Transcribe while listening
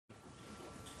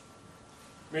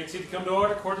May seat to come to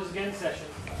order. Court is again in session.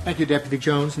 Thank you, Deputy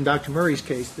Jones. In Dr. Murray's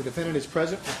case, the defendant is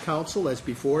present with counsel as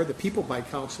before, the people by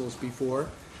counsel as before.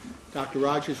 Dr.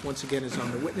 Rogers, once again, is on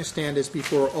the witness stand as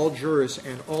before. All jurors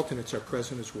and alternates are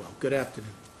present as well. Good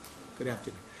afternoon. Good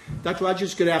afternoon. Dr.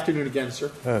 Rogers, good afternoon again,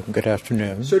 sir. Good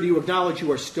afternoon. Sir, do you acknowledge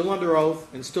you are still under oath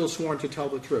and still sworn to tell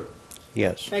the truth?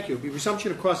 Yes. Thank you. It will be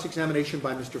resumption of cross-examination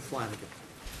by Mr. Flanagan.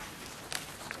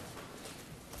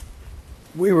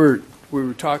 We were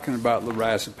talking about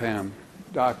lorazepam,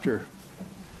 Doctor.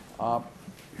 Are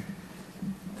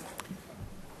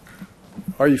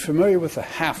you familiar with the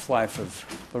half-life of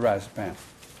lorazepam?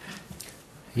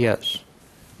 Yes.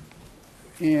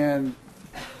 And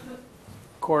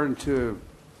according to,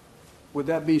 would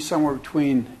that be somewhere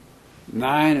between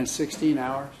 9 and 16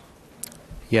 hours?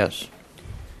 Yes.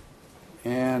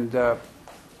 And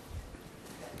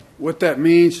what that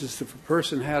means is if a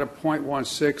person had a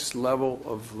 0.16 level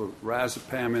of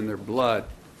lorazepam in their blood,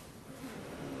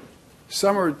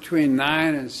 somewhere between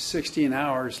 9 and 16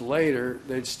 hours later,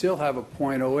 they'd still have a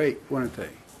 0.08, wouldn't they?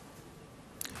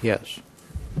 Yes.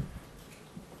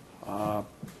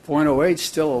 0.08 is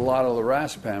still a lot of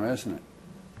lorazepam, isn't it?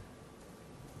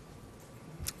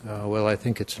 Well, I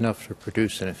think it's enough to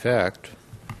produce an effect.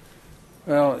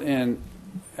 Well, and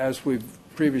as we've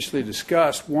previously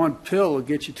discussed, one pill will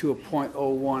get you to a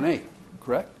 0.018,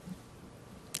 correct?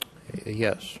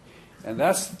 Yes. And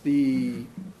that's the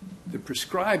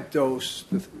prescribed dose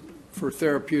for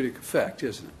therapeutic effect,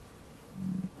 isn't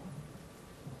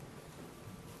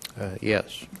it?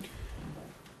 Yes.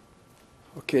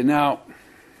 Okay, now,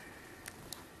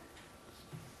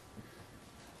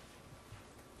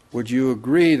 would you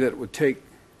agree that it would take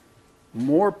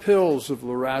more pills of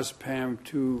lorazepam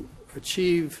to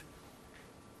achieve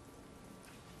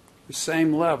the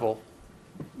same level,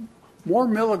 more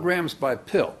milligrams by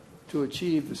pill to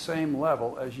achieve the same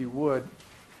level as you would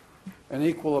an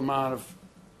equal amount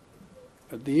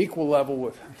of the equal level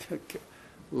with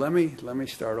let me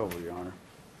start over, Your Honor.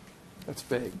 That's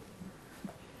vague.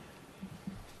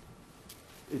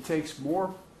 It takes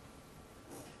more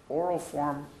oral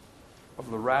form of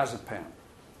lorazepam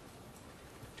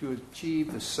to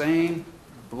achieve the same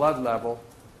blood level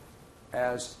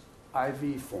as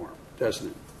IV form, doesn't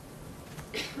it?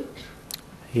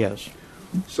 Yes.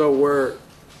 So where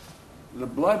the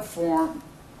blood form,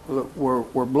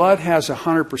 where blood has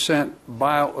 100%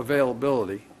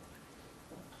 bioavailability,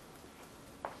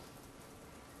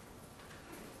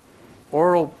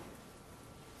 oral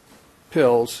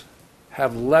pills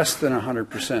have less than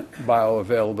 100%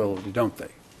 bioavailability, don't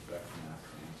they?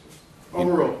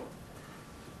 Overall.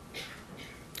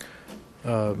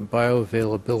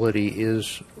 Bioavailability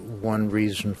is one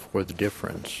reason for the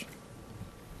difference.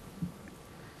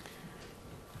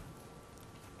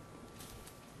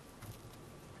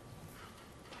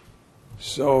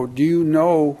 So do you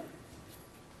know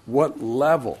what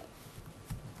level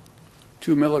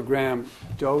 2 milligram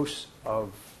dose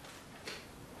of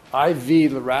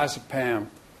IV lorazepam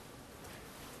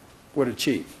would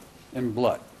achieve in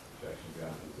blood?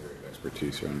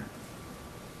 Expertise, Your Honor.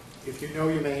 If you know,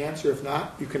 you may answer. If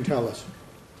not, you can tell us.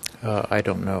 I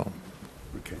don't know.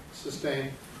 Okay.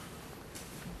 Sustain.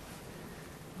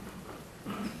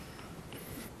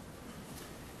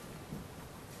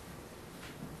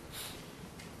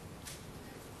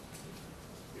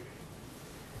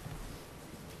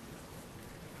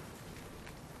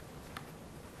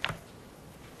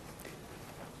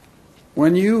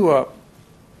 When you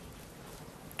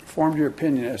formed your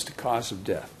opinion as to cause of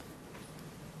death,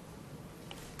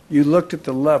 you looked at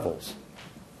the levels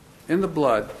in the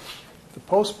blood, the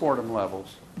postmortem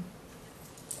levels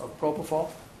of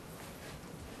propofol?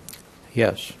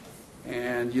 Yes.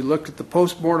 And you looked at the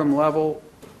postmortem level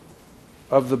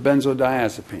of the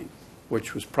benzodiazepine,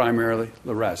 which was primarily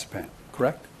lorazepam,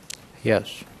 correct?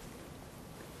 Yes.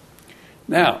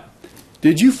 Now,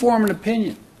 did you form an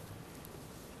opinion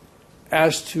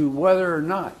as to whether or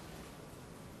not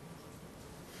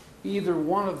either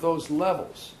one of those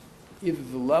levels, either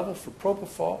the level for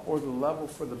propofol or the level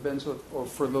for the benzo or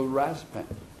for the lorazepam,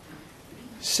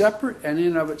 separate and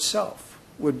in of itself,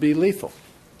 would be lethal?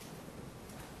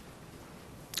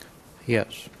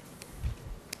 Yes.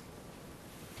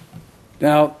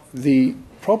 Now, the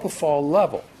propofol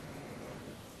level,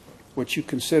 which you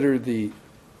consider the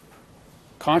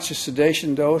conscious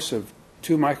sedation dose of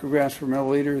 2 micrograms per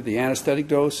milliliter, the anesthetic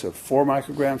dose of 4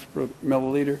 micrograms per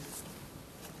milliliter,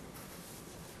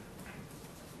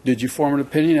 did you form an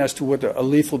opinion as to what a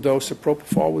lethal dose of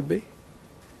propofol would be?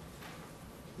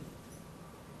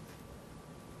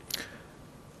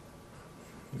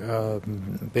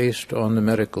 Based on the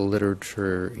medical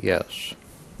literature, yes.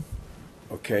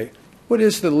 Okay. What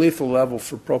is the lethal level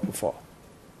for propofol?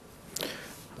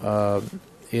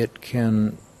 It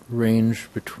can range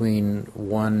between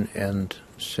 1 and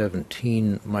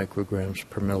 17 micrograms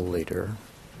per milliliter.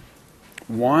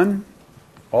 1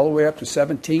 all the way up to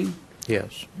 17?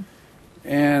 Yes.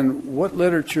 And what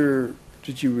literature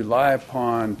did you rely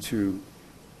upon to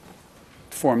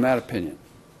form that opinion?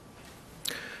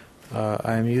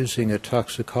 I'm using a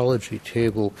toxicology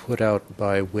table put out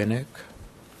by Winnick.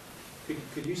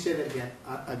 Could you say that again?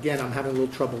 Again, I'm having a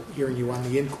little trouble hearing you on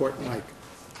the in-court mic.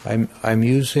 I'm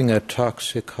using a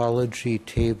toxicology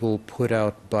table put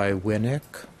out by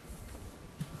Winnick.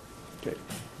 Okay.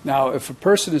 Now, if a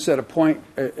person is at a point,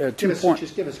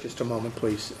 Just give us just a moment,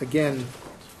 please. Again,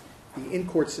 the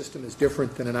in-court system is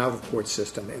different than an out-of-court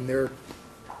system, and there's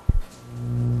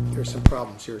some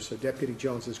problems here. So Deputy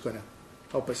Jones is going to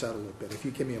help us out a little bit. If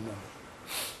you give me a moment.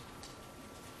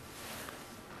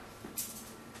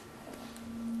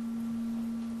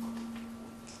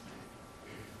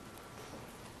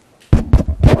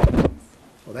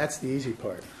 Well, that's the easy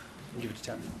part. Give it to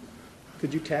tap.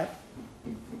 Could you tap?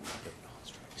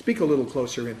 Speak a little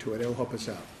closer into it. It'll help us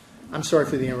out. I'm sorry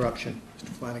for the interruption, Mr.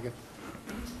 Flanagan.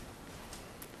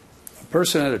 A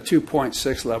person at a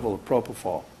 2.6 level of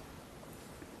propofol,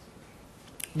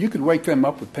 you could wake them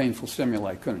up with painful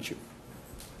stimuli, couldn't you?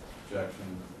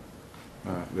 Objection.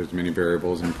 There's many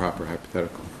variables in proper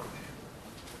hypothetical.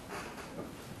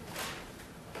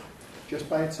 Just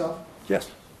by itself?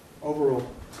 Yes.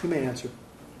 Overall, you may answer.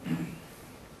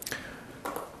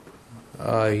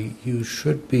 You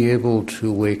should be able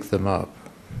to wake them up.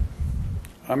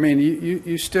 I mean,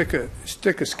 you stick a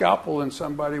scalpel in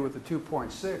somebody with a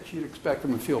 2.6, you'd expect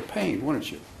them to feel pain,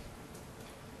 wouldn't you?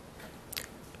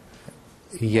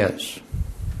 Yes.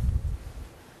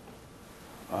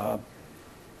 Do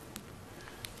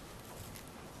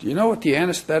you know what the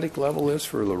anesthetic level is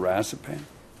for lorazepam?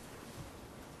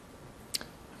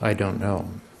 I don't know.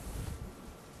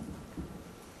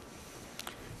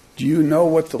 Do you know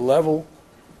what the level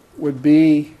would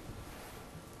be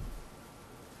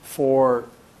for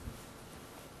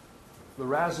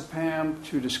lorazepam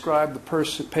to describe the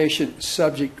patient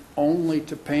subject only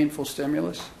to painful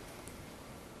stimulus?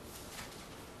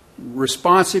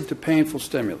 Responsive to painful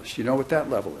stimulus. You know what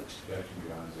that level is? Objection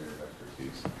beyond zero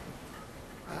expertise.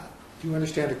 Do you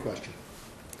understand the question?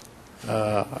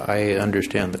 I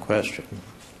understand the question.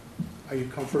 Are you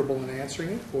comfortable in answering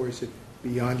it, or is it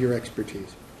beyond your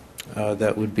expertise?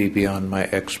 That would be beyond my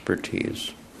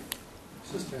expertise.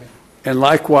 And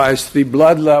likewise, the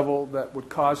blood level that would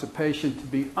cause a patient to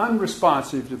be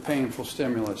unresponsive to painful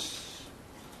stimulus.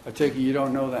 I take it you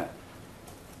don't know that.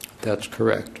 That's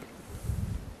correct.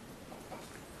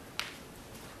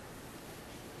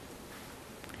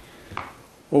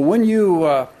 Well, when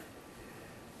you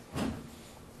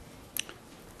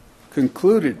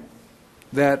concluded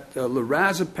that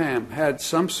lorazepam had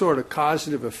some sort of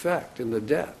causative effect in the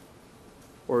death,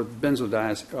 or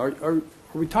benzodiazepines, are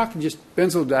we talking just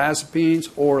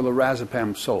benzodiazepines or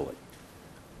lorazepam solely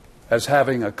as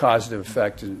having a causative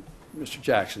effect in Mr.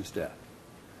 Jackson's death?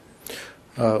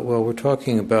 Well, we're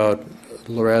talking about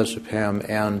lorazepam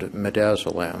and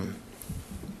midazolam.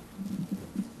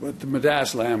 But the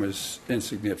midazolam is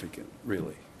insignificant,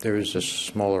 really. There is a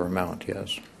smaller amount,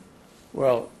 yes.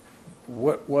 Well,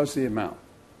 what was the amount?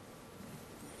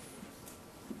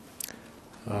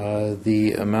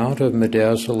 The amount of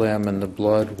midazolam in the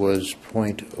blood was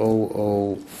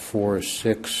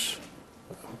 0.0046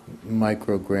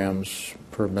 micrograms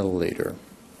per milliliter.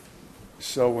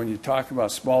 So when you talk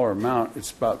about smaller amount,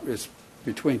 it's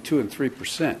between 2 and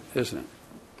 3%, isn't it?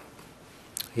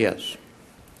 Yes.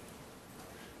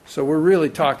 So we're really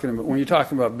talking about, when you're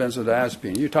talking about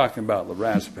benzodiazepine, you're talking about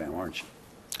lorazepam, aren't you?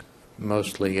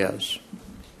 Mostly, yes.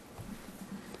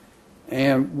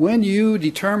 And when you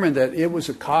determined that it was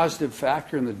a causative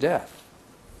factor in the death,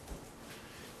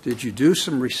 did you do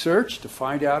some research to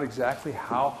find out exactly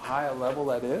how high a level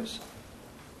that is?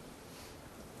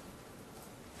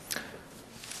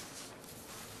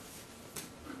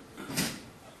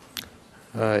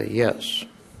 Yes.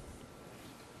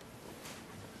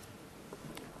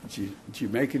 Did you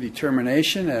make a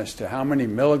determination as to how many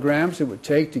milligrams it would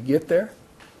take to get there?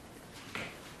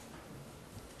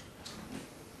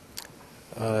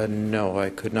 No, I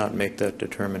could not make that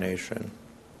determination.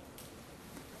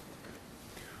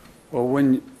 Well,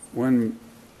 when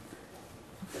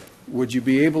would you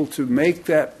be able to make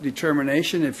that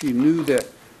determination if you knew that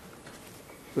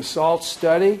the SALT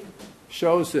study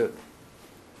shows that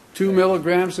 2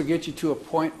 milligrams will get you to a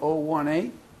 0.018?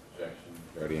 Objection.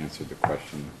 You already answered the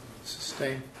question.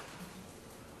 Sustain.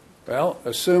 Well,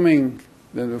 assuming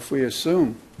then if we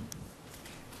assume,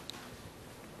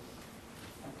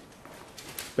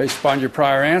 based upon your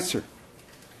prior answer,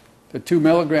 that 2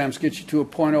 milligrams gets you to a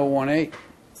 .018,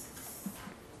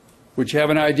 would you have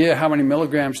an idea how many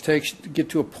milligrams it takes to get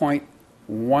to a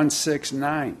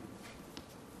 .169?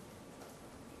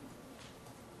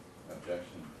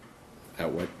 Objection.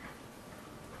 At what?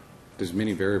 There's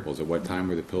many variables. At what time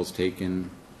were the pills taken,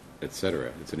 et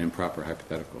cetera. It's an improper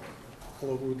hypothetical. I'll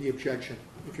overrule the objection.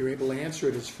 If you're able to answer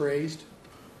it as phrased,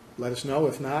 let us know.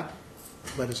 If not,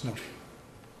 let us know.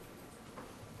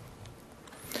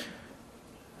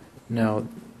 Now,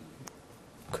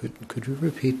 could you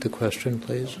repeat the question,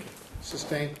 please?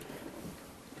 Sustained.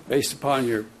 Based upon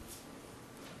your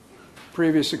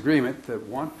previous agreement that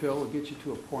one pill will get you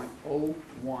to a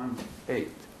 .018.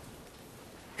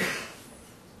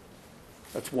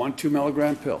 That's one 2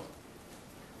 milligram pill.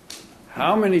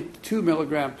 How many 2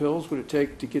 milligram pills would it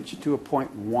take to get you to a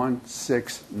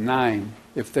 .169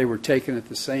 if they were taken at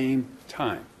the same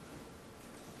time?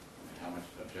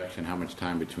 Objection. How much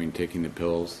time between taking the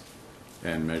pills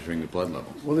and measuring the blood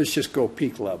levels? Well, let's just go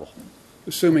peak level.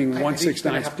 Assuming I think he's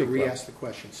going 169 to is have to peak level. re-ask the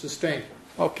question. Sustained.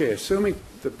 Okay, assuming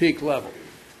the peak level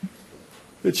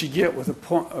that you get with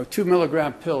a 2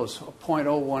 milligram pill is a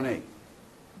 .018.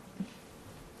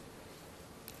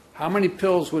 How many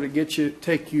pills would it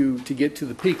take you to get to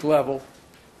the peak level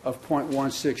of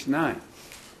 .169?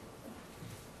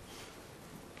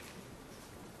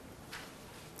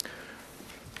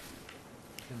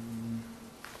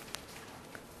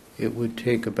 It would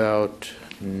take about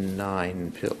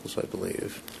 9 pills, I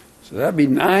believe. So that'd be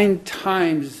 9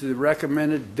 times the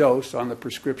recommended dose on the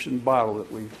prescription bottle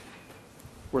that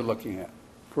we're looking at,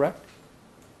 correct?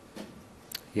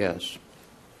 Yes.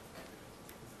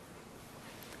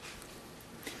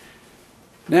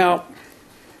 Now,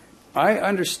 I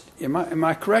understand. Am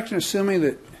I correct in assuming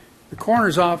that the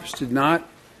coroner's office did not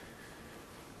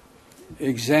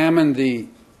examine the?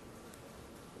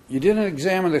 You didn't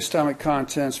examine the stomach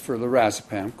contents for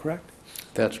lorazepam, correct?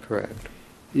 That's correct.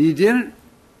 You didn't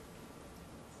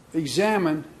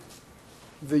examine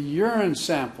the urine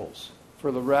samples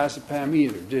for lorazepam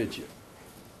either, did you?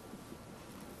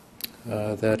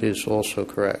 That is also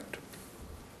correct.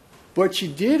 But you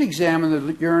did examine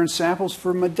the urine samples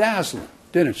for midazolam,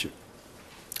 didn't you?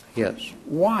 Yes.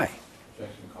 Why?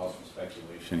 Objection calls for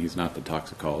speculation. He's not the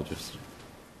toxicologist.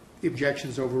 The objection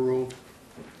is overruled.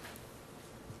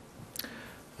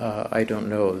 I don't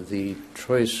know. The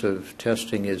choice of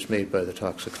testing is made by the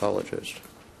toxicologist.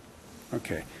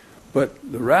 Okay. But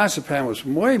lorazepam was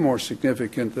way more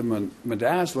significant than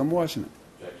midazolam, wasn't it?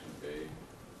 Objection vague.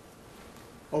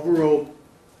 Overruled.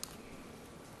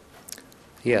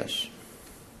 Yes.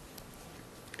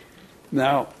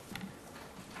 Now,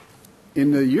 in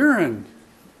the urine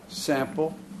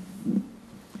sample,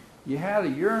 you had a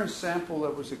urine sample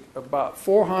that was about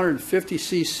 450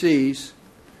 cc's,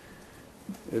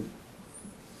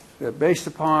 that based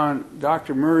upon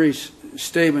Dr. Murray's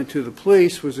statement to the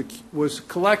police was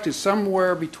collected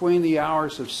somewhere between the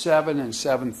hours of 7 and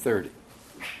 7:30.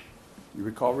 You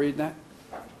recall reading that?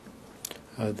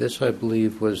 This, I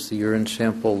believe, was the urine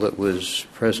sample that was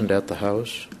present at the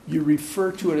house. You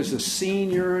refer to it as a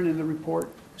seen urine in the report?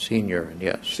 Seen urine,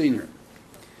 yes. Seen urine.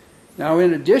 Now,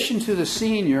 in addition to the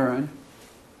seen urine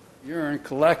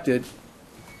collected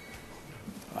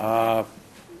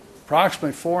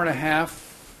approximately 4.5.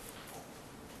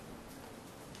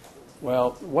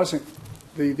 Well, it wasn't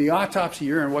the autopsy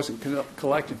urine wasn't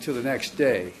collected till the next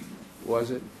day,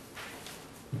 was it?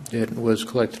 It was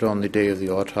collected on the day of the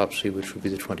autopsy, which would be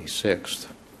the 26th.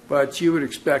 But you would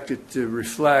expect it to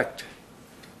reflect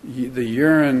the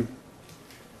urine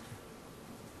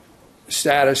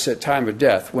status at time of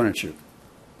death, wouldn't you?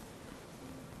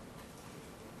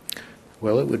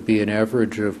 Well, it would be an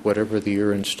average of whatever the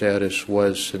urine status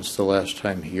was since the last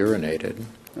time he urinated.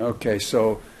 Okay,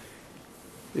 so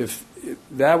if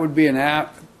that would be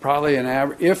probably an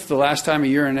average, if the last time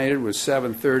he urinated was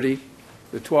 7:30,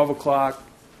 the 12 o'clock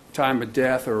time of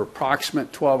death, or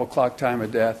approximate 12 o'clock time of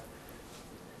death,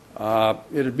 it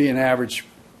would be an average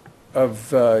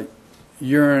of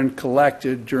urine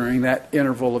collected during that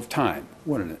interval of time,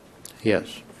 wouldn't it?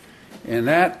 Yes. And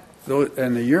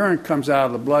the urine comes out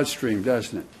of the bloodstream,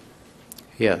 doesn't it?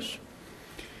 Yes.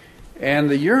 And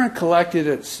the urine collected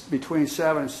at between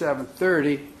 7 and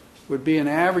 7:30 would be an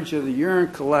average of the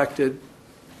urine collected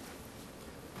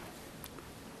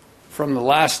from the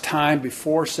last time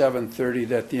before 7:30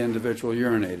 that the individual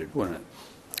urinated, wouldn't it?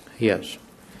 Yes.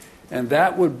 And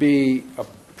that would be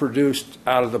produced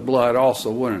out of the blood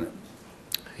also, wouldn't it?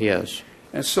 Yes.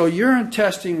 And so urine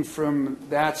testing from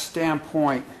that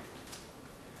standpoint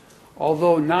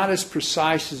although not as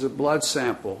precise as a blood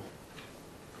sample,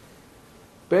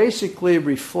 basically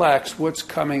reflects what's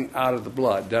coming out of the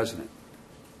blood, doesn't it?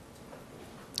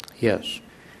 Yes.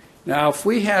 Now, if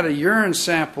we had a urine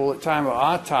sample at time of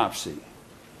autopsy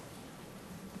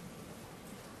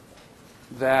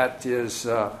that is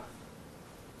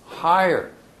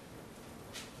higher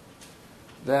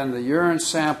than the urine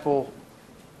sample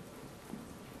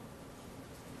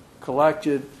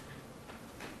collected,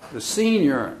 the scene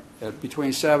urine, at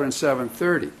between 7 and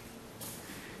 7:30,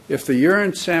 if the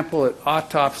urine sample at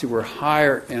autopsy were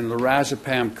higher in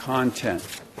lorazepam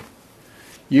content,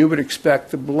 you would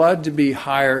expect the blood to be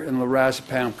higher in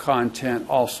lorazepam content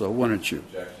also, wouldn't you?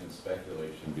 Objection,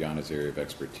 speculation beyond his area of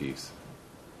expertise.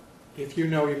 If you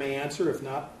know, you may answer. If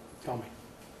not, tell me.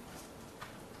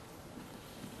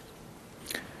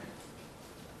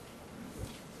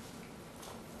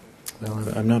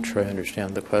 Well, I'm not sure I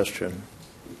understand the question.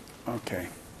 Okay.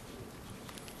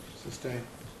 Sustain.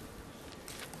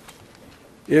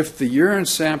 If the urine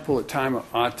sample at time of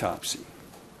autopsy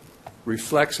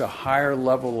reflects a higher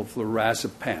level of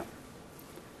lorazepam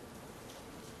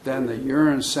than the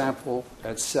urine sample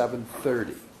at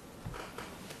 7:30,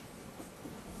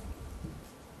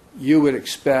 you would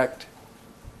expect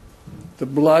the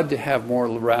blood to have more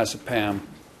lorazepam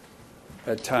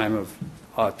at time of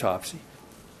autopsy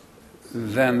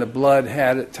than the blood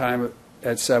had at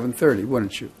 7:30,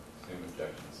 wouldn't you? Same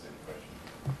objection, same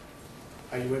question.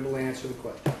 Are you able to answer the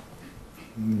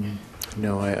question?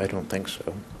 No, I don't think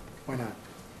so. Why not?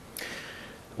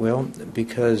 Well,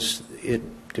 because it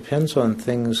depends on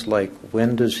things like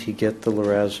when does he get the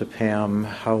lorazepam,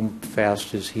 how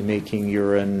fast is he making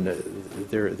urine.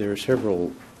 There are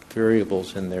several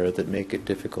variables in there that make it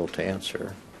difficult to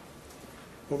answer.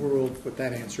 Overruled with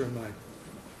that answer in mind.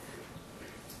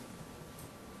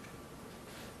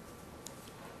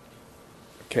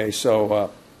 Okay,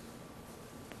 so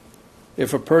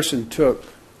if a person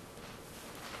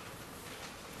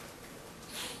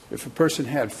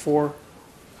had 4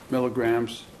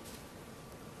 milligrams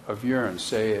of urine,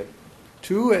 say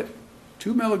 2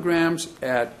 milligrams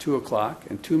at 2 o'clock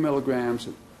and 2 milligrams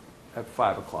at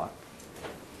 5 o'clock,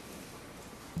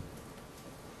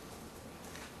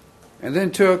 and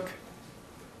then took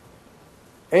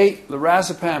 8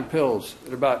 lorazepam pills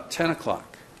at about 10 o'clock,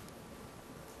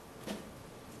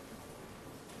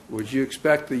 would you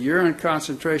expect the urine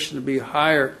concentration to be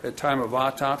higher at time of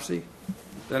autopsy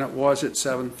than it was at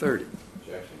 7:30?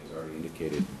 Objection, he's already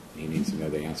indicated he needs to know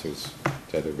the answers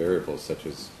to other variables such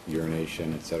as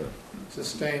urination, etc.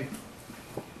 Sustain.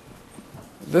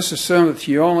 Let's assume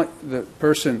that the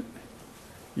person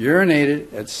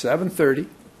urinated at 7:30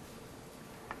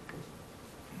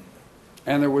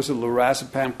 and there was a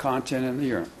lorazepam content in the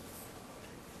urine.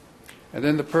 And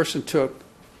then the person took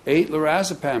 8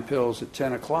 lorazepam pills at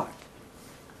 10 o'clock.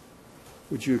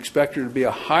 Would you expect there to be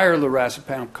a higher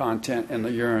lorazepam content in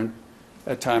the urine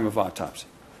at time of autopsy?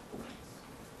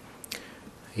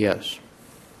 Yes.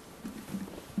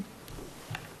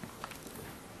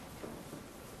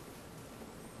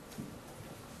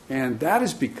 And that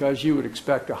is because you would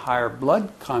expect a higher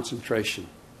blood concentration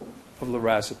of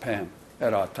lorazepam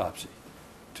at autopsy,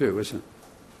 too, isn't it?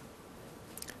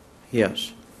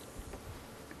 Yes.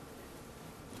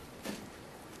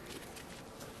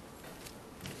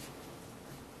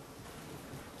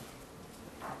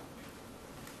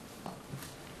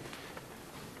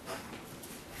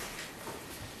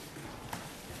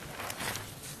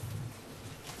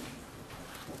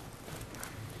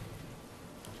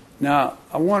 Now,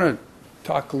 I want to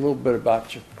talk a little bit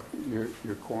about your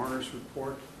coroner's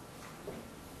report.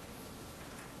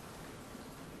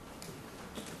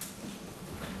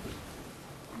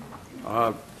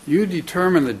 You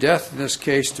determined the death in this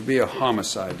case to be a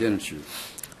homicide, didn't you?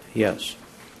 Yes.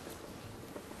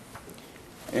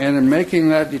 And in making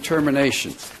that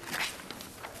determination,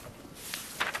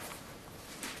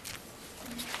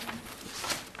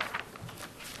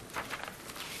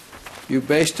 you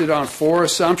based it on 4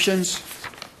 assumptions.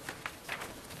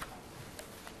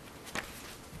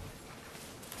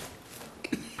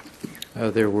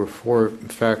 There were 4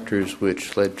 factors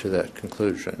which led to that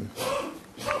conclusion.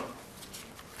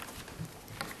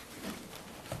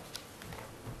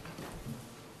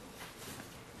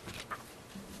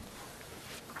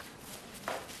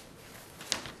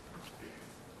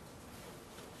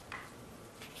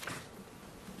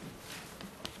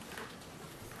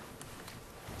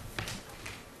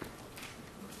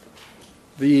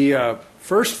 The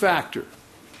first factor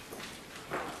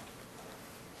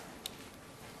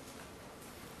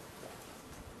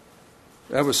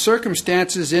That was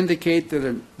circumstances indicate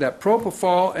that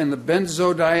propofol and the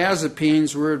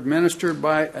benzodiazepines were administered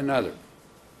by another.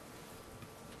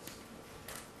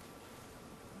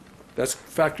 That's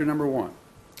factor number one.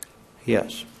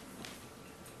 Yes.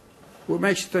 What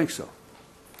makes you think so?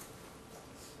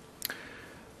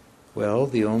 Well,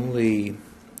 the only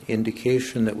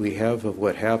indication that we have of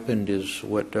what happened is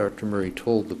what Dr. Murray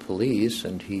told the police,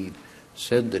 and he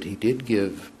said that he did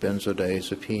give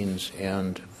benzodiazepines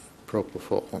and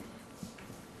propofol.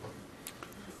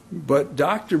 But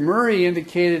Dr. Murray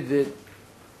indicated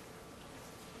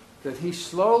that he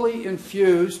slowly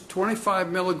infused 25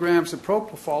 milligrams of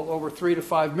propofol over 3 to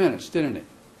 5 minutes, didn't he?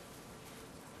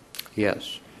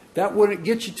 Yes. That wouldn't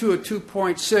get you to a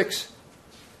 2.6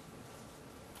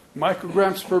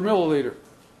 micrograms per milliliter,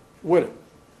 would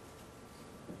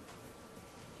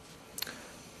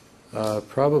it?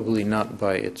 Probably not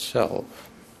by itself.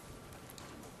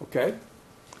 Okay.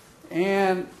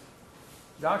 And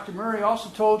Dr. Murray also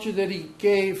told you that he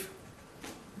gave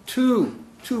two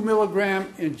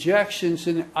 2-milligram injections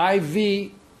in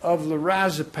IV of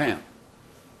lorazepam.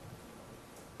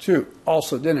 2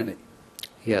 also, didn't he?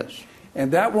 Yes.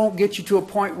 And that won't get you to a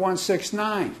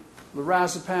 0.169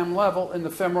 lorazepam level in the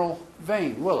femoral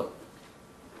vein, will it?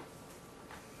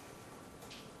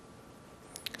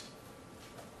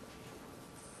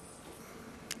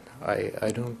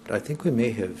 I think we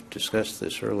may have discussed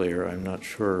this earlier. I'm not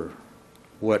sure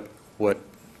what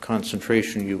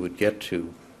concentration you would get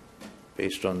to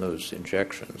based on those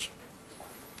injections.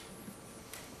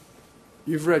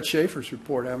 You've read Schaefer's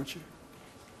report, haven't you?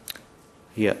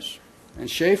 Yes. And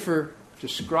Schaefer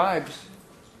describes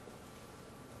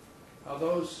how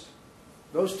those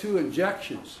 2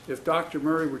 injections, if Dr.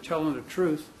 Murray were telling the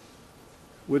truth,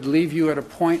 would leave you at a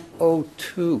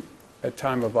 0.02 at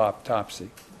time of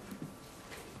autopsy.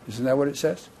 Isn't that what it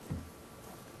says?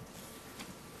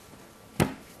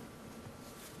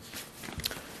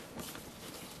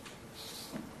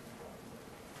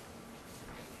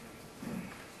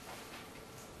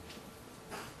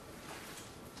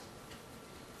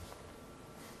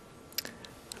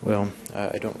 Well,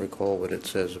 I don't recall what it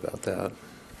says about that.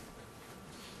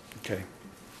 Okay.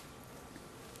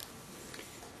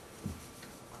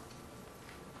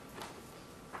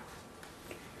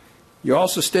 You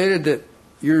also stated that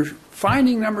your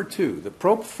finding number 2, that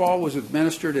propofol was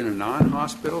administered in a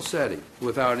non-hospital setting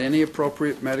without any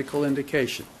appropriate medical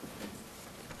indication.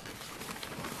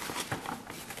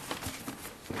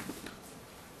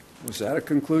 Was that a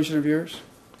conclusion of yours?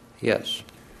 Yes.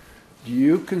 Do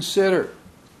you consider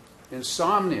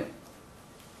insomnia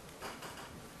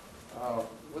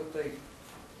what they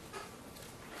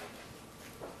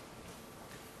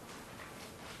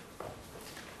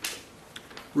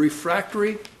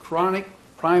refractory chronic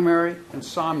primary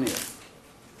insomnia?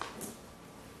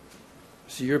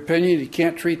 So your opinion, you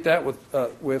can't treat that with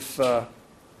propofol?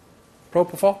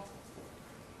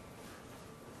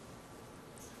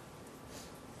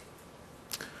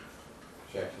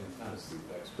 Jackson is not a sleep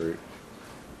expert.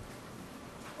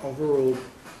 Overruled.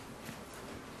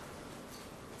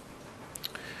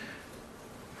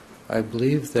 I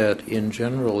believe that in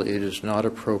general it is not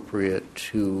appropriate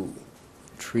to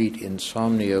treat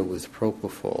insomnia with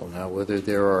propofol. Now, whether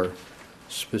there are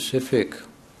specific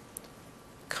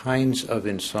kinds of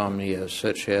insomnia,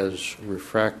 such as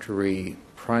refractory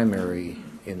primary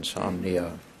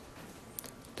insomnia,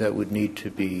 that would need to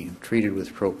be treated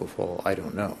with propofol, I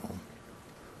don't know.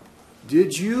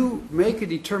 Did you make a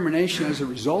determination as a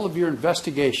result of your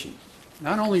investigation,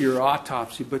 not only your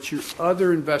autopsy, but your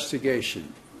other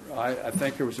investigation? I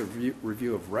think there was a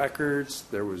review of records.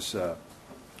 There was.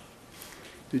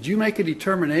 Did you make a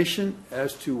determination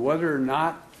as to whether or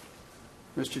not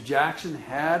Mr. Jackson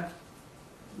had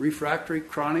refractory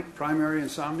chronic primary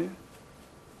insomnia?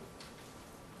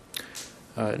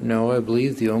 No, I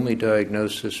believe the only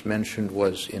diagnosis mentioned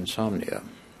was insomnia.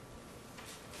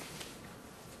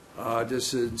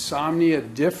 Does insomnia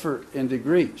differ in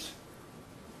degrees?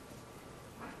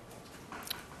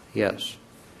 Yes.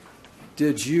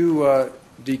 Did you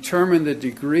determine the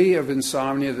degree of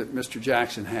insomnia that Mr.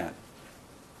 Jackson had?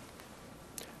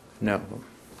 No.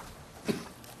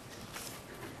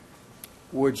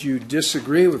 Would you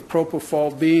disagree with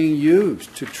propofol being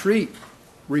used to treat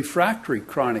refractory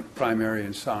chronic primary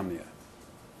insomnia?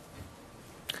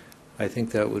 I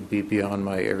think that would be beyond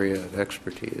my area of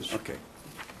expertise. Okay.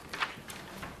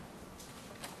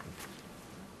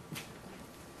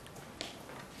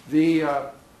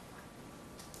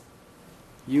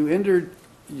 You entered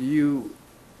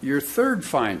your third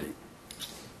finding.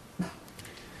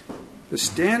 The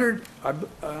standard,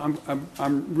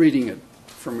 I'm reading it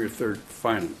from your third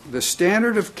finding. The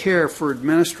standard of care for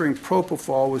administering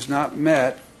propofol was not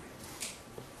met,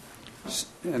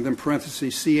 and then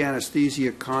parentheses, see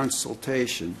anesthesia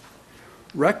consultation.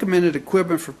 Recommended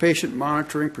equipment for patient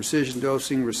monitoring, precision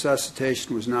dosing,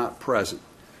 resuscitation was not present.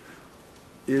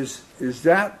 Is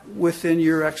that within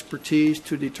your expertise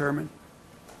to determine?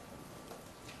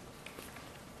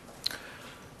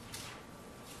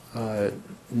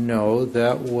 No,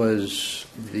 that was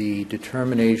the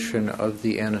determination of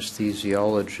the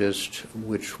anesthesiologist,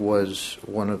 which was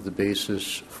one of the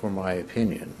basis for my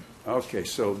opinion. Okay,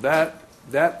 so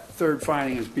that third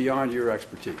finding is beyond your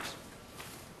expertise.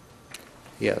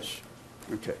 Yes.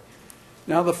 Okay.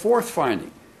 Now the fourth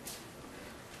finding.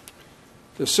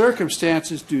 The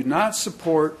circumstances do not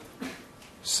support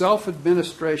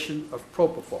self-administration of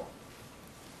propofol.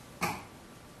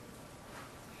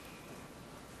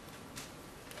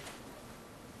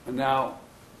 And now,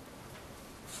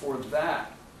 for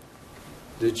that,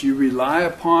 did you rely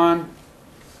upon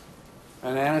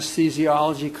an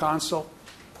anesthesiology consult?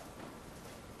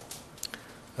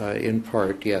 In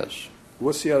part, yes.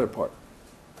 What's the other part?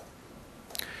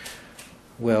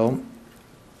 Well,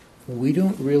 we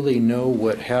don't really know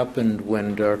what happened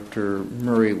when Dr.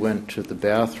 Murray went to the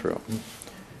bathroom,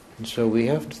 and so we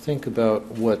have to think about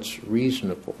what's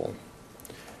reasonable.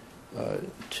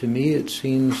 To me, it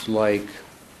seems like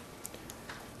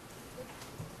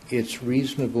it's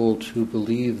reasonable to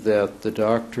believe that the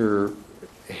doctor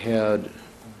had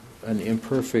an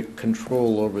imperfect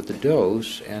control over the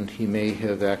dose, and he may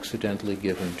have accidentally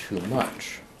given too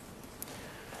much.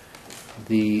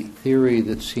 The theory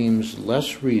that seems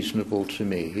less reasonable to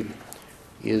me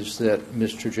is that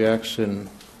Mr. Jackson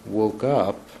woke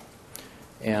up,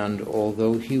 and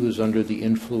although he was under the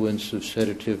influence of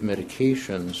sedative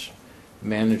medications,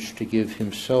 managed to give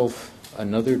himself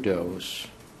another dose,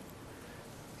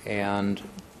 and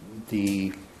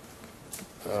the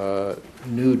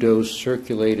new dose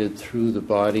circulated through the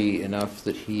body enough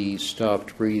that he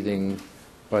stopped breathing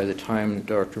by the time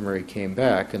Dr. Murray came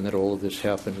back, and that all of this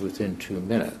happened within 2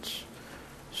 minutes.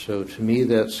 So to me,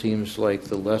 that seems like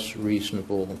the less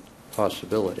reasonable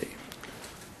possibility.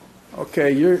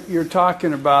 Okay, you're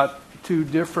talking about two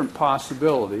different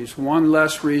possibilities, one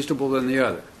less reasonable than the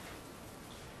other.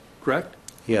 Correct?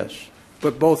 Yes.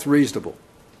 But both reasonable.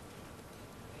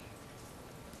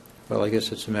 Well, I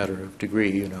guess it's a matter of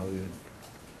degree, you know.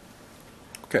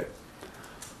 Okay.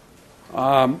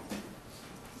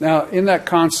 Now, in that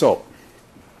consult,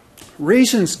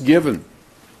 reasons given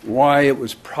why it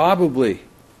was probably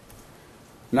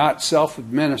not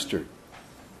self-administered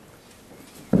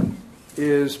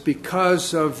is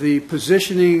because of the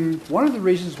positioning. One of the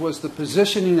reasons was the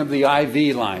positioning of the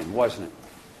IV line, wasn't it?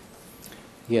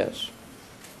 Yes.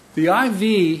 The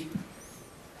IV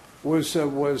was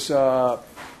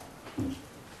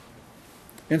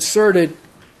inserted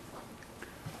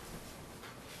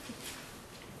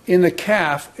in the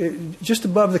calf, just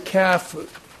above the calf,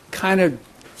 kind of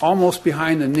almost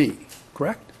behind the knee,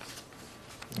 correct?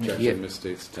 Objection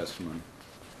misstates testimony.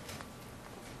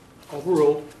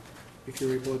 Overruled, if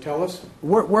you're able to tell us.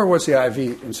 Where was the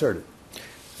IV inserted?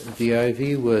 The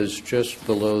IV was just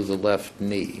below the left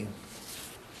knee.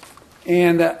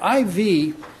 And the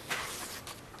IV,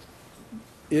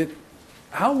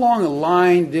 how long a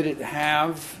line did it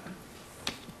have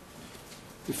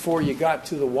before you got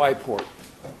to the Y port?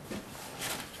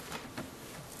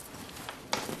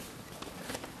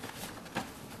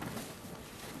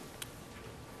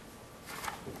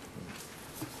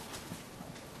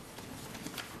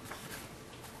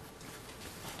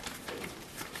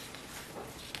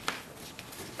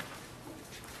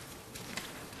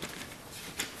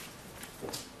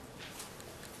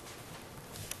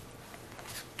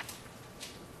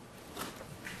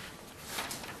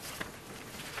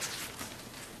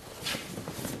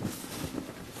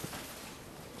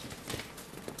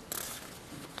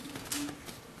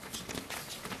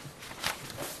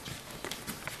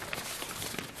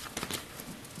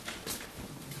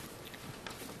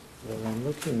 Well, I'm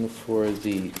looking for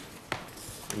the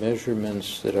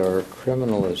measurements that our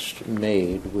criminalist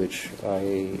made, which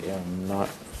I am not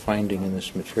finding in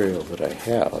this material that I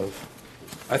have.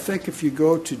 I think if you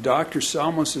go to Dr.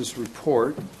 Salmus's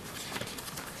report,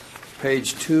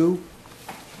 page 2.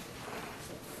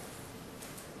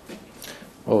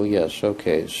 Oh, yes,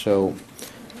 okay. So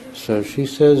she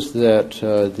says that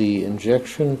the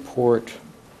injection port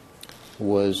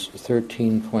was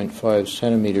 13.5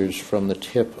 centimeters from the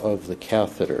tip of the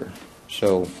catheter.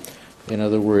 So, in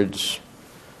other words,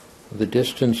 the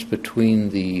distance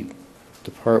between the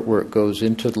part where it goes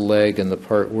into the leg and the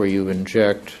part where you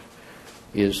inject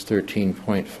is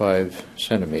 13.5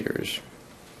 centimeters.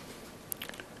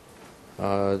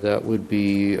 That would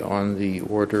be on the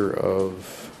order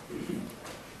of,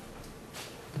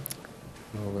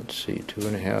 well, let's see,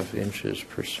 2.5 inches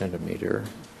per centimeter.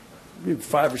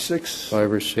 5 or 6?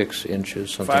 5 or 6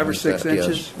 inches, something 5 or like 6 that,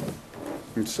 inches? yes.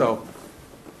 And so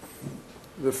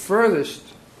the furthest,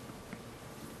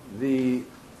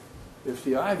 if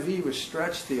the IV was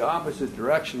stretched the opposite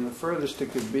direction, the furthest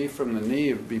it could be from the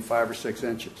knee would be 5 or 6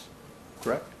 inches,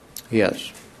 correct?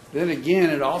 Yes. Then again,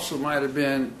 it also might have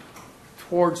been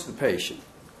towards the patient,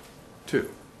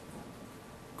 too,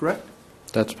 correct?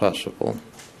 That's possible.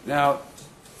 Now,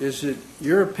 is it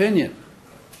your opinion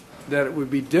that it would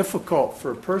be difficult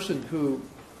for a person who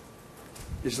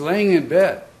is laying in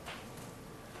bed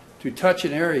to touch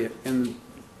an area in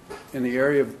the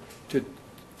area of,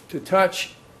 to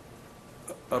touch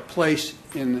a place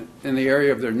in the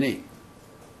area of their knee?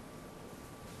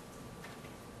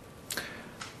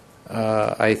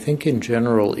 I think in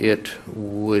general it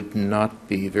would not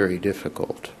be very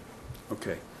difficult.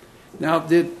 Okay. Now,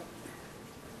 did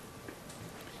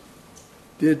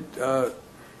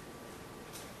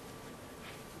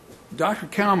Dr.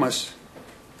 Kalmus,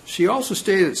 she also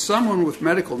stated that someone with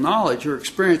medical knowledge or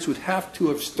experience would have to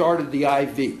have started the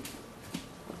IV,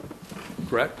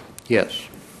 correct? Yes.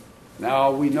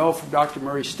 Now, we know from Dr.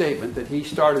 Murray's statement that he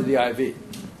started the IV,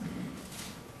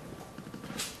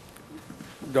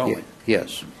 don't we?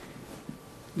 Yes.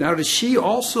 Now, does she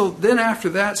also, then after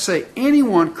that, say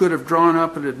anyone could have drawn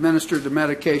up and administered the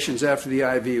medications after the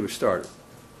IV was started?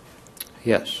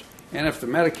 Yes. And if the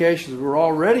medications were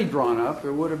already drawn up,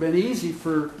 it would have been easy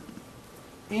for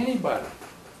anybody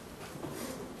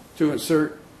to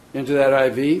insert into that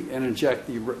IV and inject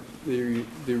the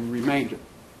remainder.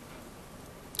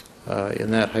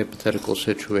 In that hypothetical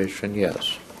situation,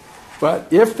 yes.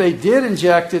 But if they did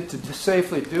inject it to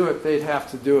safely do it, they'd have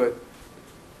to do it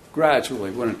gradually,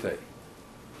 wouldn't they?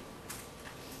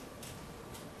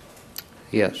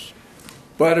 Yes.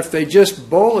 But if they just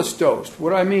bolus dosed,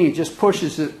 what I mean, just push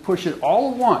it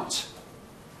all at once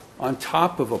on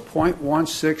top of a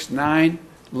 .169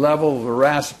 level of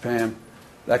lorazepam,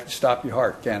 that can stop your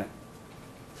heart, can it?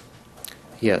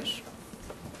 Yes.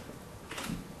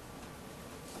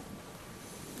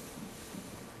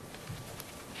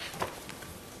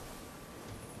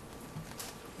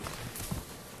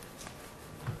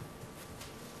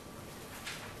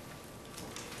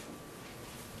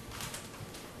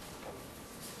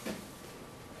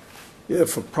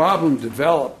 If a problem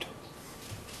developed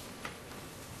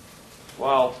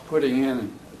while putting in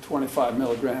a 25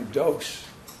 milligram dose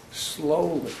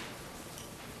slowly,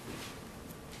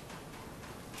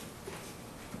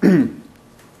 if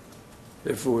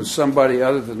it was somebody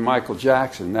other than Michael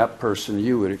Jackson, that person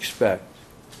you would expect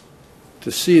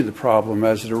to see the problem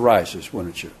as it arises,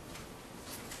 wouldn't you?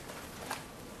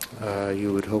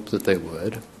 You would hope that they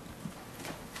would.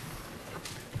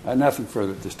 I have nothing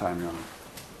further at this time, Your Honor.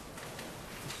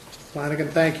 Flanagan,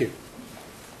 thank you.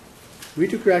 We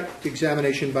took direct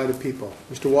examination by the people.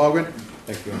 Mr. Walgren?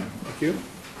 Thank you, Your Honor. Thank you.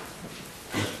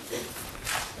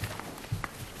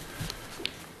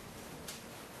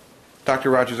 Dr.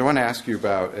 Rogers, I want to ask you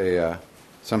about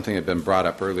something that had been brought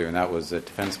up earlier, and that was that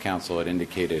defense counsel had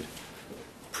indicated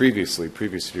previous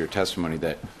to your testimony,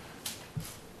 that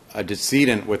a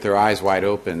decedent with their eyes wide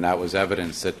open, that was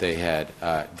evidence that they had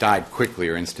died quickly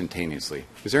or instantaneously.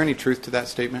 Is there any truth to that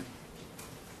statement?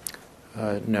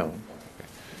 No.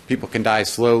 People can die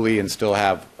slowly and still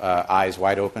have eyes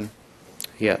wide open?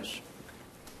 Yes.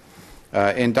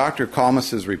 In Dr.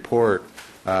 Kalmus's report,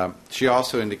 she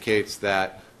also indicates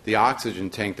that the oxygen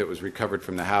tank that was recovered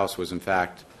from the house was in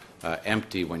fact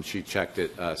empty when she checked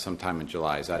it sometime in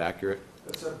July. Is that accurate?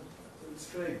 It's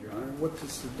vague, Your Honor. What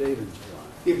is the date in July?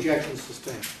 The objection is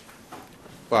sustained.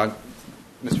 Well,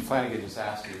 Mr. Flanagan just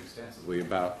asked you extensively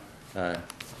about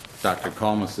Dr.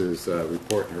 Kalmus's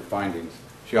report and her findings.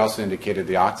 She also indicated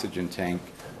the oxygen tank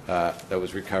that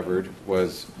was recovered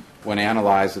was, when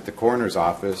analyzed at the coroner's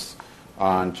office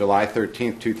on July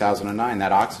 13th, 2009,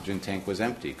 that oxygen tank was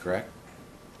empty, correct?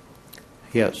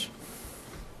 Yes.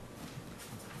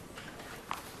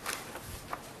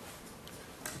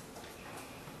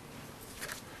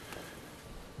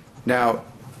 Now,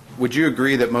 would you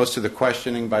agree that most of the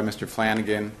questioning by Mr.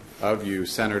 Flanagan of you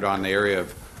centered on the area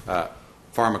of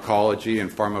pharmacology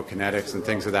and pharmacokinetics and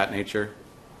things of that nature?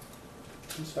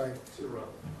 I'm sorry.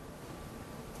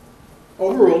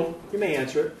 Overruled. You may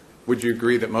answer it. Would you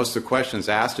agree that most of the questions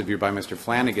asked of you by Mr.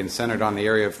 Flanagan centered on the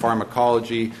area of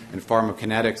pharmacology and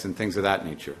pharmacokinetics and things of that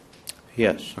nature?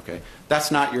 Yes. Okay. That's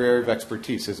not your area of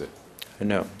expertise, is it?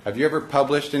 No. Have you ever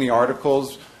published any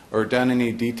articles or done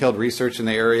any detailed research in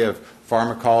the area of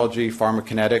pharmacology,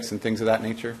 pharmacokinetics, and things of that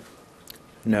nature?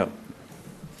 No.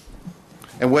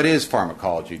 And what is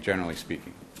pharmacology, generally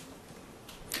speaking?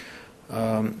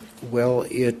 Well,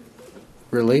 it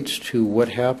relates to what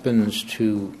happens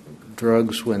to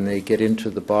drugs when they get into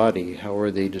the body. How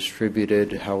are they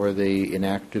distributed? How are they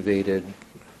inactivated?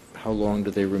 How long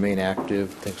do they remain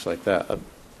active? Things like that.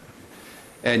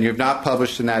 And you've not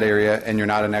published in that area, and you're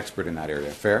not an expert in that area,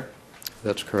 fair?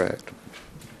 That's correct.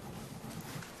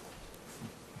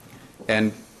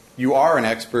 And you are an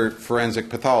expert forensic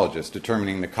pathologist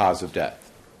determining the cause of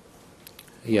death.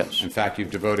 Yes. In fact,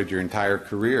 you've devoted your entire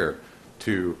career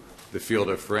to the field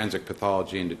of forensic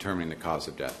pathology and determining the cause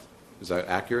of death. Is that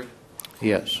accurate?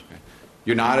 Yes. Okay.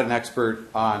 You're not an expert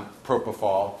on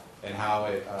propofol and how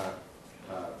it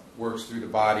works through the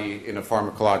body in a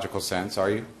pharmacological sense, are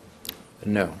you?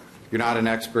 No. You're not an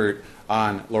expert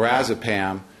on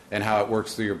lorazepam and how it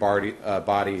works through your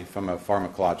body from a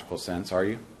pharmacological sense, are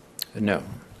you? No.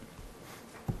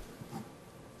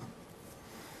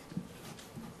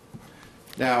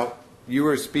 Now, you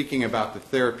were speaking about the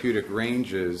therapeutic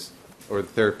ranges or the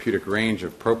therapeutic range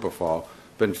of propofol,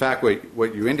 but in fact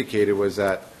what you indicated was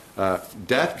that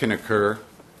death can occur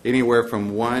anywhere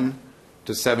from 1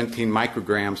 to 17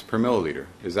 micrograms per milliliter.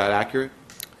 Is that accurate?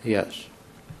 Yes.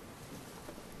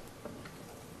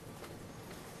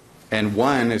 And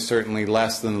 1 is certainly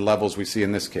less than the levels we see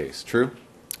in this case. True?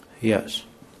 Yes.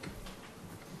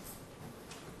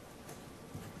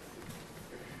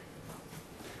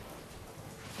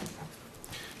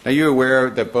 Now, you're aware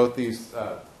that both these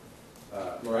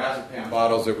lorazepam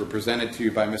bottles that were presented to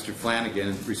you by Mr.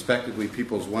 Flanagan, respectively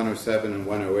Peoples 107 and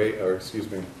 108, or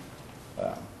excuse me,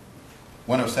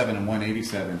 107 and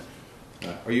 187,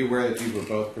 are you aware that these were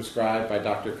both prescribed by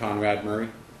Dr. Conrad Murray?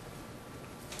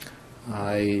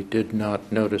 I did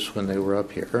not notice when they were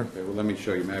up here. Okay, well, let me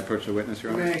show you. May I approach the witness,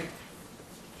 Your Honor? May.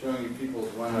 Showing you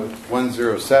Peoples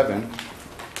 107,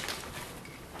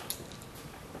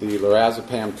 the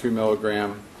lorazepam 2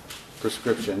 milligram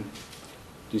prescription.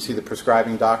 Do you see the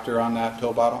prescribing doctor on that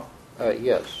pill bottle?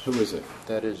 Yes. Who is it?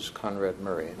 That is Conrad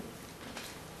Murray.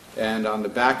 And on the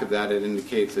back of that, it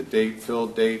indicates a date,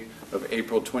 filled date of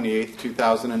April 28,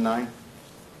 2009.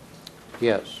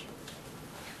 Yes.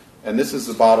 And this is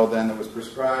the bottle then that was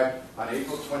prescribed on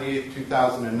April 28,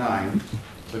 2009,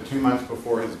 so 2 months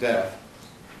before his death,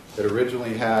 that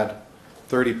originally had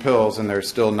 30 pills and there's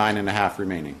still 9.5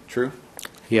 remaining. True?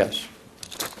 Yes.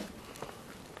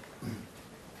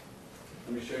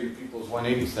 Let me show you People's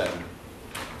 187.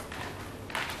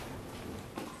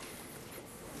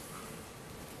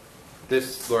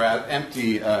 This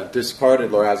empty, discarded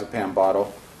lorazepam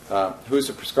bottle, who's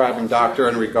the prescribing doctor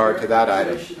in regard to that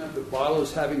item? Of the bottle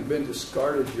as having been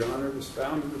discarded, Your Honor, was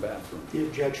found in the bathroom. The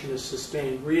objection is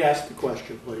sustained. Re-ask the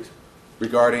question, please.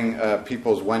 Regarding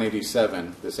People's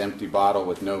 187, this empty bottle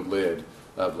with no lid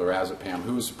of lorazepam,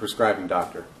 who was the prescribing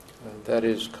doctor? That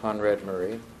is Conrad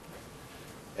Murray.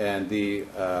 And the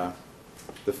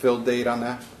fill date on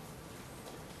that?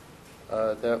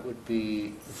 That would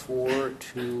be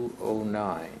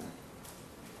 4209.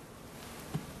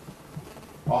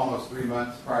 Almost 3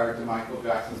 months prior to Michael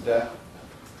Jackson's death?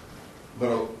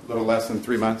 Little less than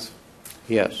 3 months?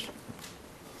 Yes.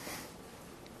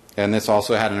 And this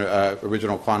also had an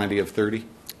original quantity of 30?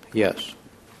 Yes.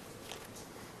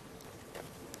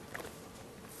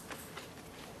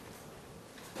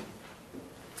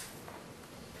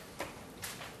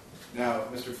 Now,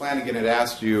 Mr. Flanagan had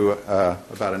asked you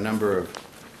about a number of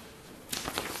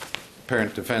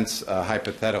parent defense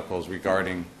hypotheticals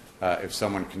regarding if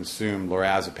someone consumed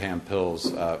lorazepam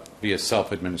pills via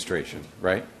self-administration,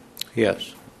 right?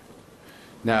 Yes.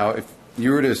 Now, if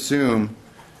you were to assume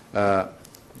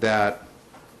that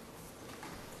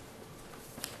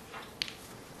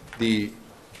the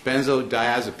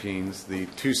benzodiazepines, the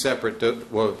two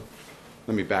separate, well,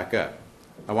 let me back up.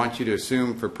 I want you to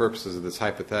assume for purposes of this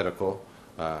hypothetical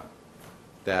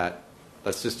that,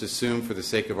 let's just assume for the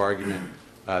sake of argument,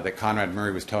 that Conrad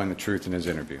Murray was telling the truth in his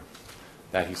interview.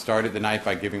 That he started the night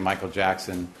by giving Michael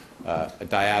Jackson a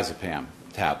diazepam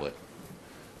tablet.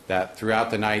 That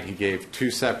throughout the night he gave two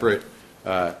separate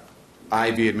IV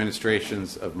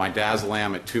administrations of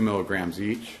midazolam at 2 milligrams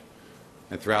each.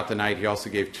 And throughout the night he also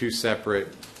gave two separate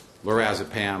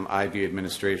lorazepam IV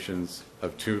administrations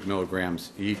of 2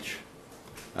 milligrams each.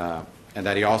 And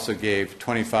that he also gave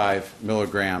 25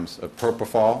 milligrams of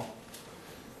propofol.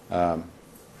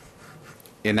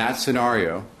 In that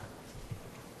scenario,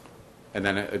 and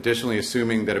then additionally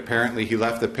assuming that apparently he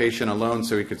left the patient alone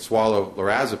so he could swallow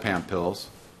lorazepam pills,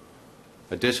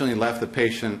 additionally left the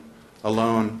patient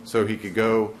alone so he could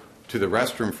go to the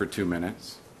restroom for 2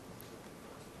 minutes.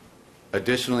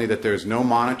 Additionally, that there's no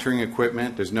monitoring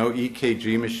equipment, there's no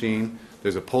EKG machine,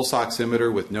 there's a pulse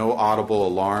oximeter with no audible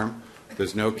alarm,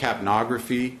 there's no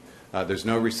capnography, there's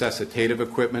no resuscitative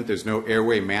equipment, there's no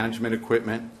airway management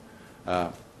equipment,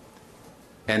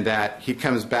 and that he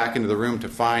comes back into the room to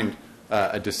find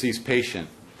a deceased patient.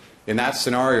 In that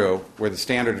scenario, where the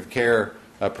standard of care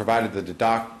provided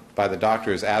by the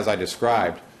doctor is as I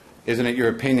described, isn't it your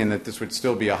opinion that this would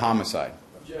still be a homicide?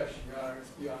 Objection, Your Honor. It's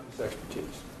beyond his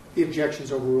expertise. The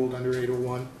objection's overruled under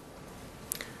 801.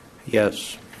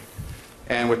 Yes.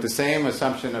 And with the same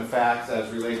assumption of facts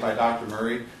as relayed by Dr.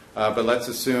 Murray, but let's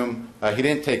assume he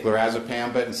didn't take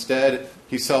lorazepam, but instead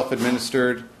he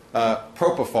self-administered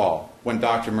propofol when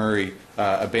Dr. Murray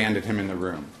abandoned him in the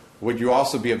room. Would you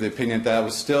also be of the opinion that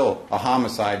was still a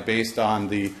homicide based on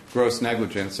the gross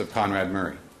negligence of Conrad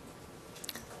Murray?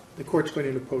 The court's going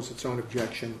to impose its own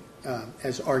objection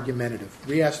as argumentative.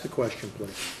 Re-ask the question,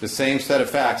 please. The same set of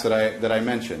facts that I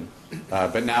mentioned,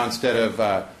 but now instead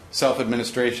of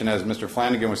self-administration, as Mr.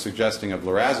 Flanagan was suggesting, of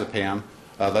lorazepam,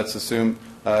 let's assume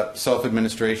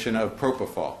self-administration of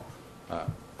propofol.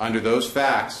 Under those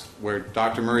facts, where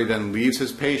Dr. Murray then leaves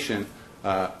his patient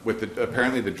with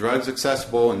apparently the drugs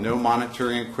accessible and no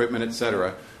monitoring equipment,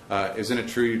 etc., isn't it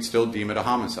true you'd still deem it a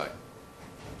homicide?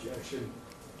 Objection.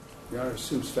 Your Honor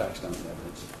assumes facts, not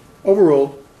evidence.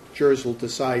 Overruled. Jurors will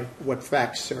decide what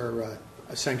facts are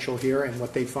essential here and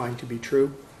what they find to be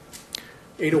true.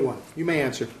 801. You may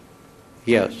answer.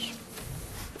 Yes.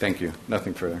 Thank you.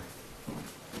 Nothing further.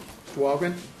 Mr.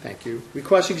 Walgren? Thank you.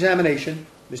 Request examination.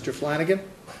 Mr. Flanagan?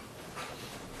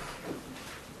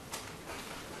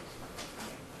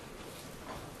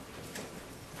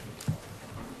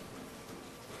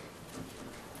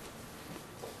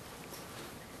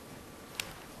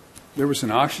 There was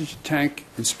an oxygen tank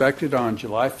inspected on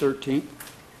July 13th.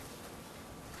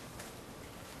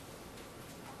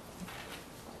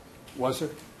 Was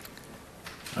it?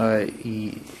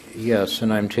 Yes,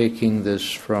 and I'm taking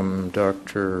this from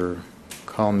Dr.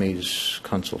 Calmey's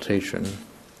consultation.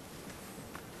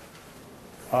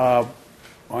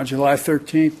 On July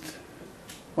 13th,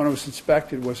 when it was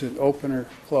inspected, was it open or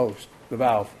closed, the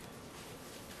valve?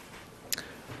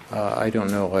 I don't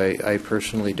know. I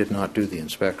personally did not do the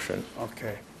inspection.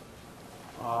 Okay.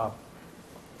 How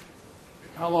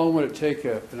long would it take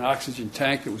an oxygen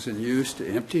tank that was in use to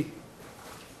empty?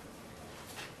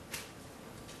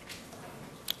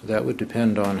 That would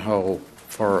depend on how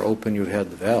far open you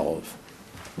had the valve.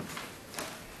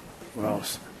 Well,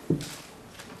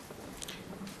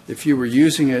 if you were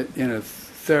using it in a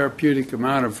therapeutic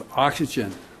amount of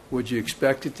oxygen, would you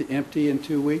expect it to empty in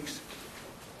 2 weeks?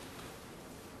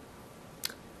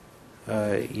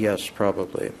 Yes,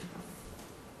 probably.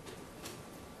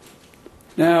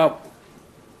 Now,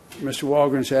 Mr.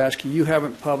 Walgren's asking, you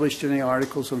haven't published any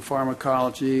articles on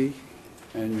pharmacology,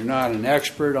 and you're not an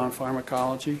expert on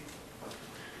pharmacology.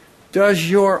 Does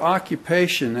your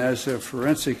occupation as a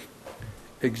forensic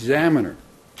examiner,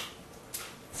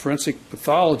 forensic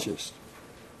pathologist,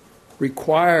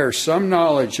 require some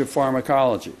knowledge of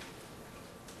pharmacology?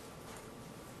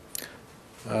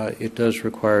 It does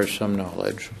require some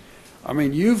knowledge. I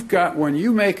mean, when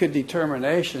you make a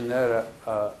determination that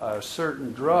a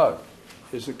certain drug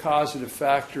is a causative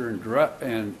factor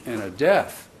in a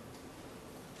death,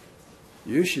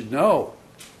 you should know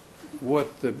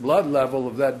what the blood level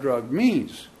of that drug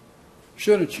means,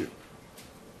 shouldn't you?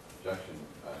 Objection.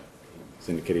 It's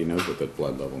indicated he knows what the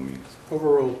blood level means.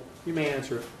 Overruled. You may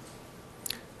answer it.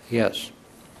 Yes.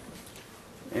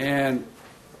 And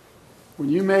when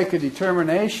you make a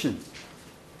determination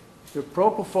that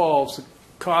propofol is the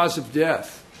cause of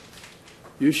death,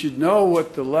 you should know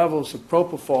what the levels of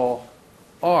propofol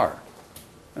are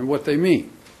and what they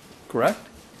mean, correct?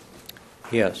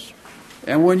 Yes.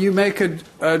 And when you make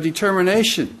a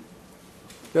determination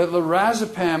that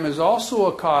lorazepam is also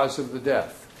a cause of the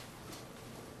death,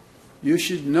 you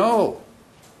should know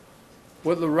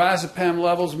what lorazepam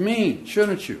levels mean,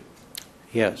 shouldn't you?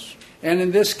 Yes. And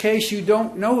in this case, you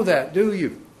don't know that, do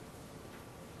you?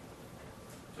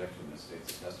 Objection. This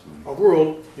states the testimony.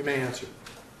 Overruled. You may answer.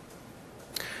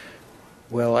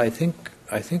 Well, I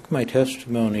think my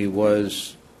testimony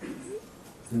was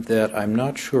that I'm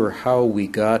not sure how we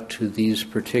got to these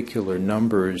particular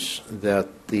numbers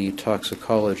that the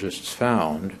toxicologists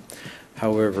found.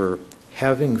 However,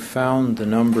 having found the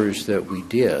numbers that we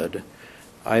did,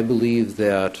 I believe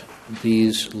that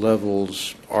these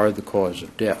levels are the cause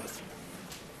of death.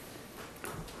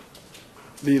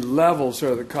 The levels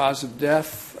are the cause of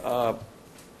death,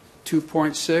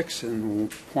 2.6 and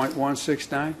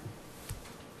 0.169?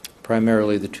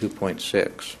 Primarily the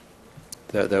 2.6.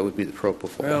 That would be the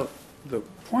propofol. Well, the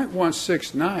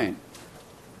 .169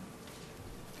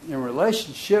 in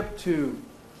relationship to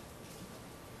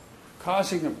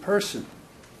causing a person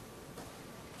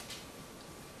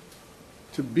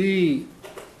to be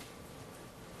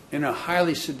in a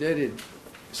highly sedated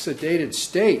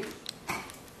state,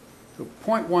 the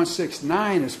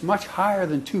 .169 is much higher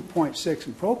than 2.6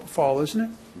 in propofol, isn't it?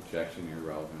 Objection,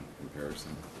 irrelevant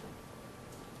comparison.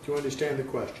 Do you understand the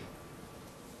question?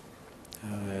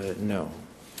 No.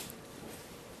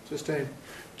 Sustained.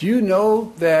 Do you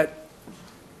know that,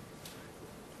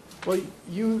 well,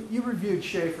 you reviewed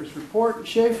Schaefer's report.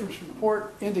 Schaefer's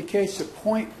report indicates a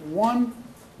 .19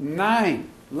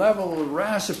 level of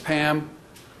lorazepam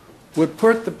would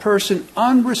put the person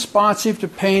unresponsive to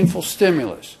painful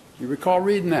stimulus. You recall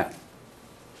reading that?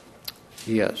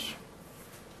 Yes.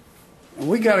 And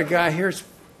we got a guy here, it's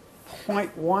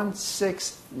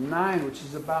 .169, which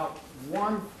is about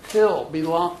one pill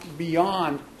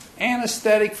beyond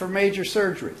anesthetic for major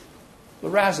surgery,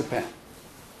 lorazepam.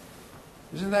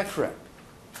 Isn't that correct?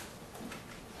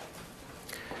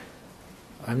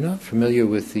 I'm not familiar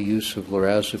with the use of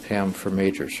lorazepam for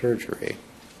major surgery.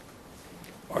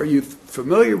 Are you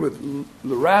familiar with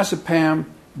lorazepam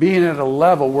being at a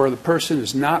level where the person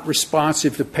is not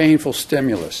responsive to painful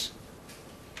stimulus?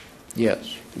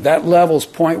 Yes, That level's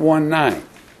 .19,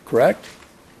 correct?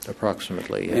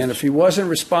 approximately, yes. And if he wasn't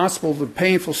responsible for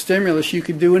painful stimulus, you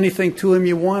could do anything to him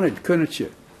you wanted, couldn't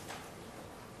you?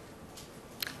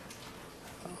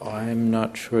 I'm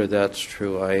not sure that's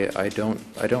true. I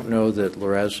don't know that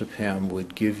lorazepam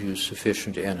would give you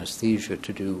sufficient anesthesia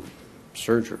to do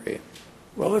surgery.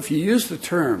 Well, if you use the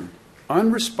term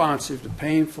unresponsive to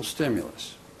painful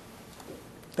stimulus,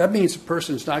 that means the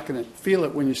person's not going to feel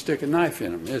it when you stick a knife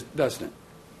in them, doesn't it?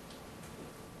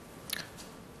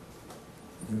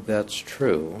 That's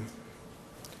true.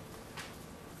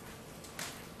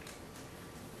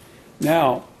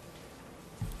 Now,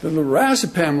 the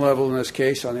lorazepam level in this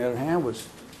case, on the other hand, was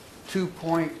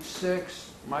 2.6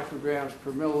 micrograms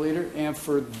per milliliter, and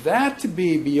for that to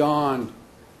be beyond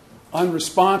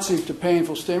unresponsive to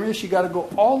painful stimulus, you got to go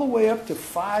all the way up to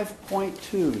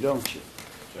 5.2, don't you?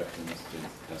 Objection,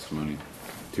 Mr. testimony.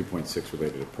 2.6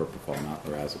 related to propofol, not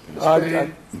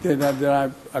lorazepam. Then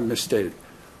I misstated.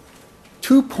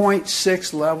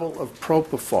 2.6 level of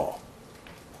propofol.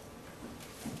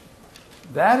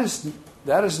 That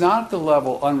is not the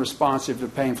level unresponsive to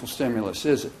painful stimulus,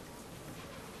 is it?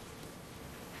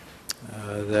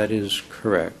 That is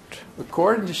correct.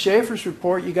 According to Schaefer's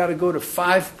report, you got to go to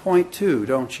 5.2,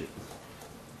 don't you?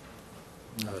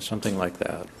 Something like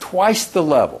that. Twice the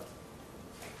level.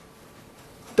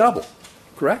 Double,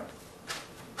 correct?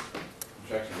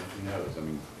 Objection, if he knows. I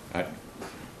mean,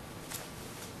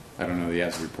 I don't know that he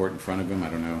has a report in front of him. I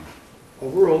don't know.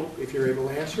 Overruled, if you're able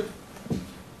to answer.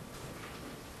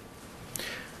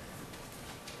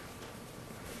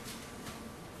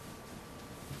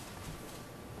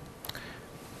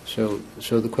 So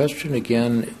the question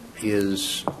again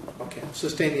is... Okay,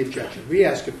 sustain the objection.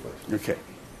 Re-ask it, please. Okay.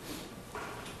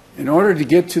 In order to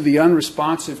get to the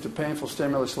unresponsive to painful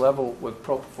stimulus level with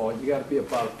propofol, you got to be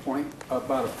about a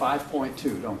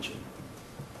 5.2, don't you?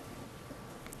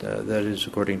 that is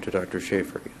according to Dr.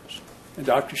 Schaefer, yes. And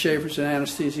Dr. Schaefer's an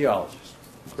anesthesiologist,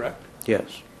 correct?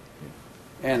 Yes.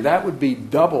 And that would be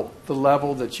double the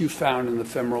level that you found in the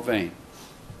femoral vein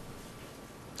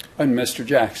in Mr.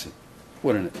 Jackson,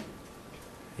 wouldn't it?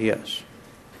 Yes.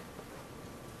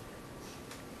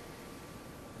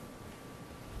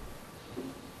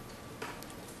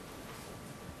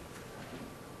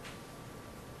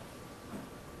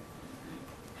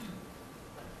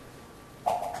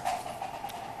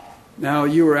 Now,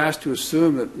 you were asked to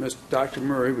assume that Dr.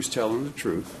 Murray was telling the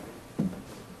truth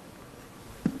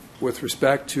with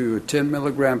respect to a 10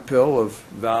 milligram pill of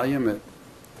Valium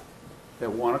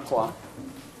at 1 o'clock.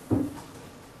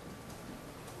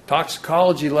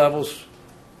 Toxicology levels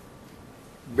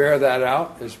bear that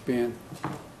out as being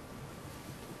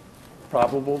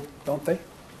probable, don't they?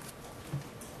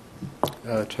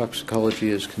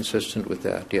 Toxicology is consistent with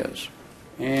that, yes.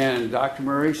 And Dr.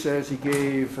 Murray says he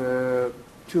gave 2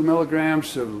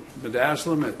 milligrams of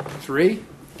midazolam at 3,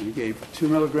 and he gave 2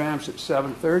 milligrams at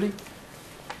 7:30.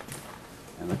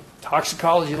 And the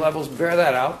toxicology levels bear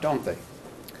that out, don't they?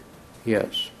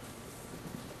 Yes.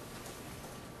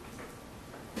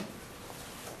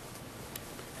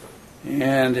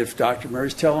 And if Dr.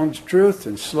 Murray's telling the truth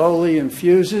and slowly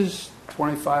infuses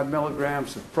 25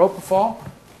 milligrams of propofol,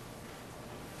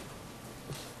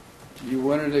 you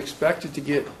wouldn't expect it to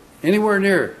get anywhere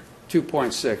near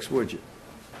 2.6, would you?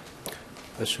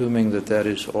 Assuming that that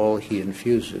is all he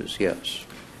infuses, yes.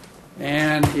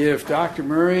 And if Dr.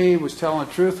 Murray was telling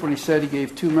the truth when he said he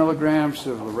gave 2 milligrams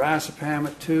of lorazepam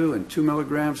at 2 and 2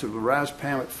 milligrams of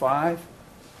lorazepam at 5,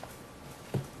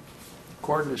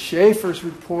 according to Schaefer's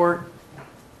report,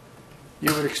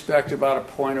 you would expect about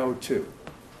a .02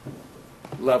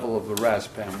 level of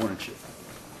lorazepam, wouldn't you?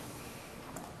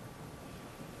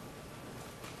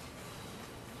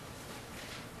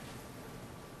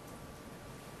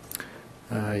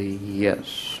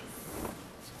 Yes.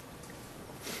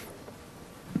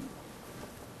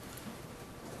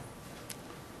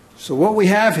 So what we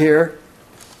have here,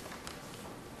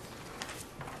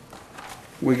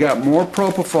 we got more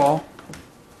propofol,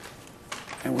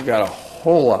 and we got a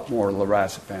whole lot more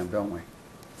lorazepam, don't we?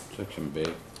 Section B.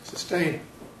 Sustained.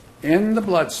 In the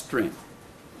bloodstream.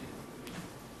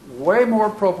 Way more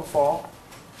propofol.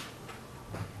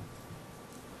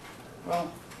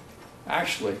 Well,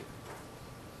 actually,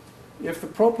 if the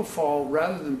propofol,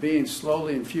 rather than being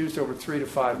slowly infused over 3 to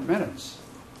 5 minutes,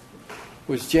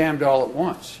 was jammed all at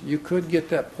once, you could get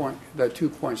that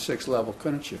 2.6 level,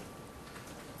 couldn't you?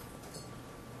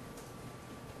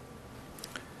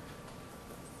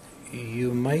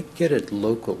 You might get it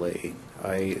locally.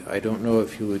 I don't know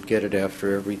if you would get it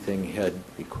after everything had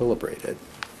equilibrated.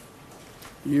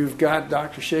 You've got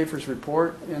Dr. Schaefer's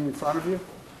report in front of you.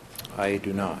 I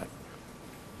do not.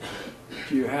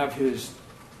 Do you have his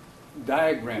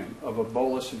diagram of a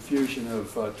bolus infusion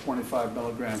of 25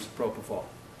 milligrams of propofol?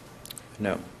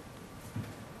 No.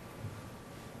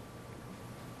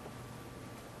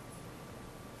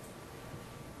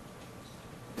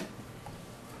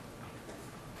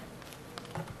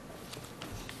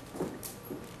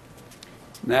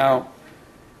 Now,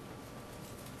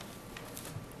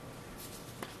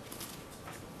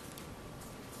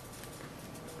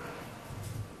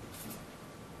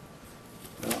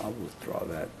 I'll withdraw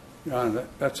that. Your Honor,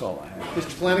 that's all I have. Mr.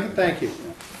 Flanagan, thank you.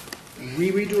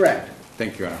 We redirect.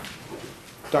 Thank you, Your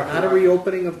Honor. Not a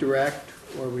reopening of direct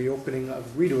or reopening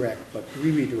of redirect, but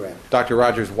re-redirect. Dr.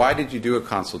 Rogers, why did you do a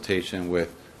consultation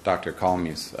with Dr.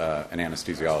 Calmes, an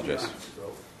anesthesiologist?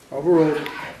 Overruled.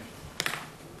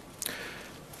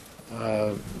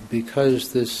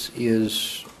 Because this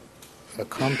is a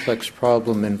complex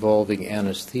problem involving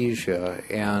anesthesia,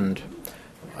 and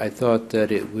I thought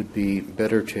that it would be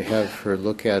better to have her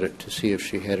look at it to see if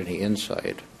she had any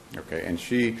insight. Okay, and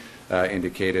she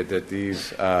indicated that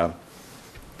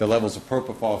the levels of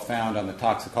propofol found on the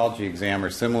toxicology exam are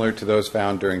similar to those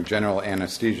found during general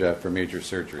anesthesia for major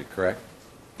surgery, correct?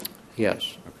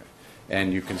 Yes. Okay.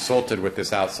 And you consulted with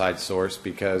this outside source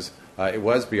because it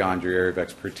was beyond your area of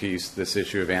expertise, this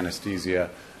issue of anesthesia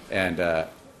and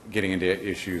getting into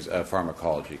issues of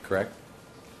pharmacology, correct?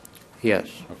 Yes.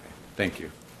 Okay, thank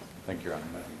you. Thank you, Your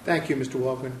Honor. Thank you, Mr.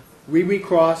 Walkman.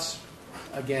 Re-recross,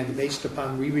 again, based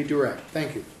upon re-redirect.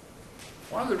 Thank you.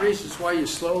 One of the reasons why you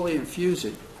slowly infuse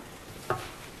it,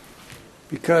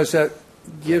 because that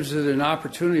gives it an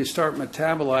opportunity to start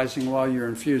metabolizing while you're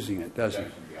infusing it, doesn't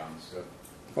it?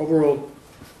 Overruled.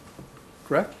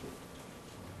 Correct?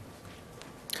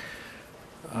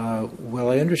 Well,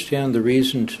 I understand the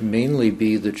reason to mainly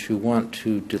be that you want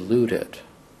to dilute it.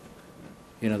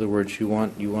 In other words, you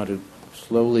want to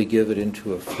slowly give it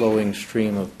into a flowing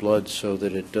stream of blood so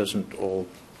that it doesn't all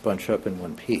bunch up in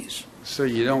one piece. So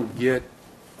you don't get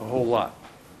a whole lot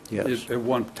Yes. at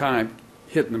one time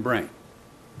hitting the brain.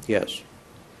 Yes.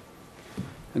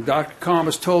 And Dr.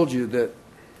 Calmes told you that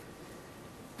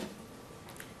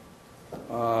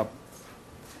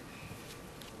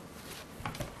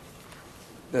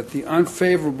that the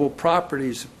unfavorable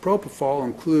properties of propofol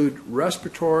include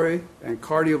respiratory and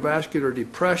cardiovascular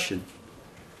depression,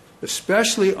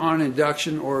 especially on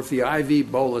induction or if the IV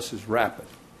bolus is rapid.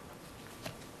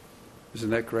 Isn't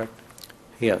that correct?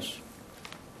 Yes.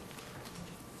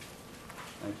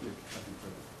 Thank you.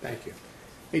 Thank you.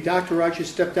 Hey, Dr. Rogers,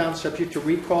 step down subject to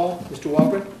recall. Mr.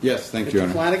 Walgren? Yes, thank you, Your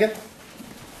Mr. Honor. Flanagan?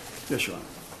 Yes, Your Honor.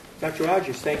 Dr.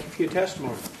 Rogers, thank you for your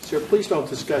testimony. Sir, please don't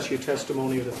discuss your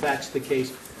testimony or the facts of the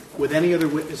case with any other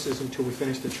witnesses until we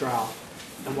finish the trial.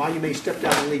 And while you may step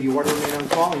down and leave, you are to remain on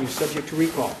call and you're subject to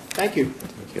recall. Thank you.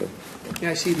 Thank you. May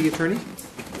I see the attorney?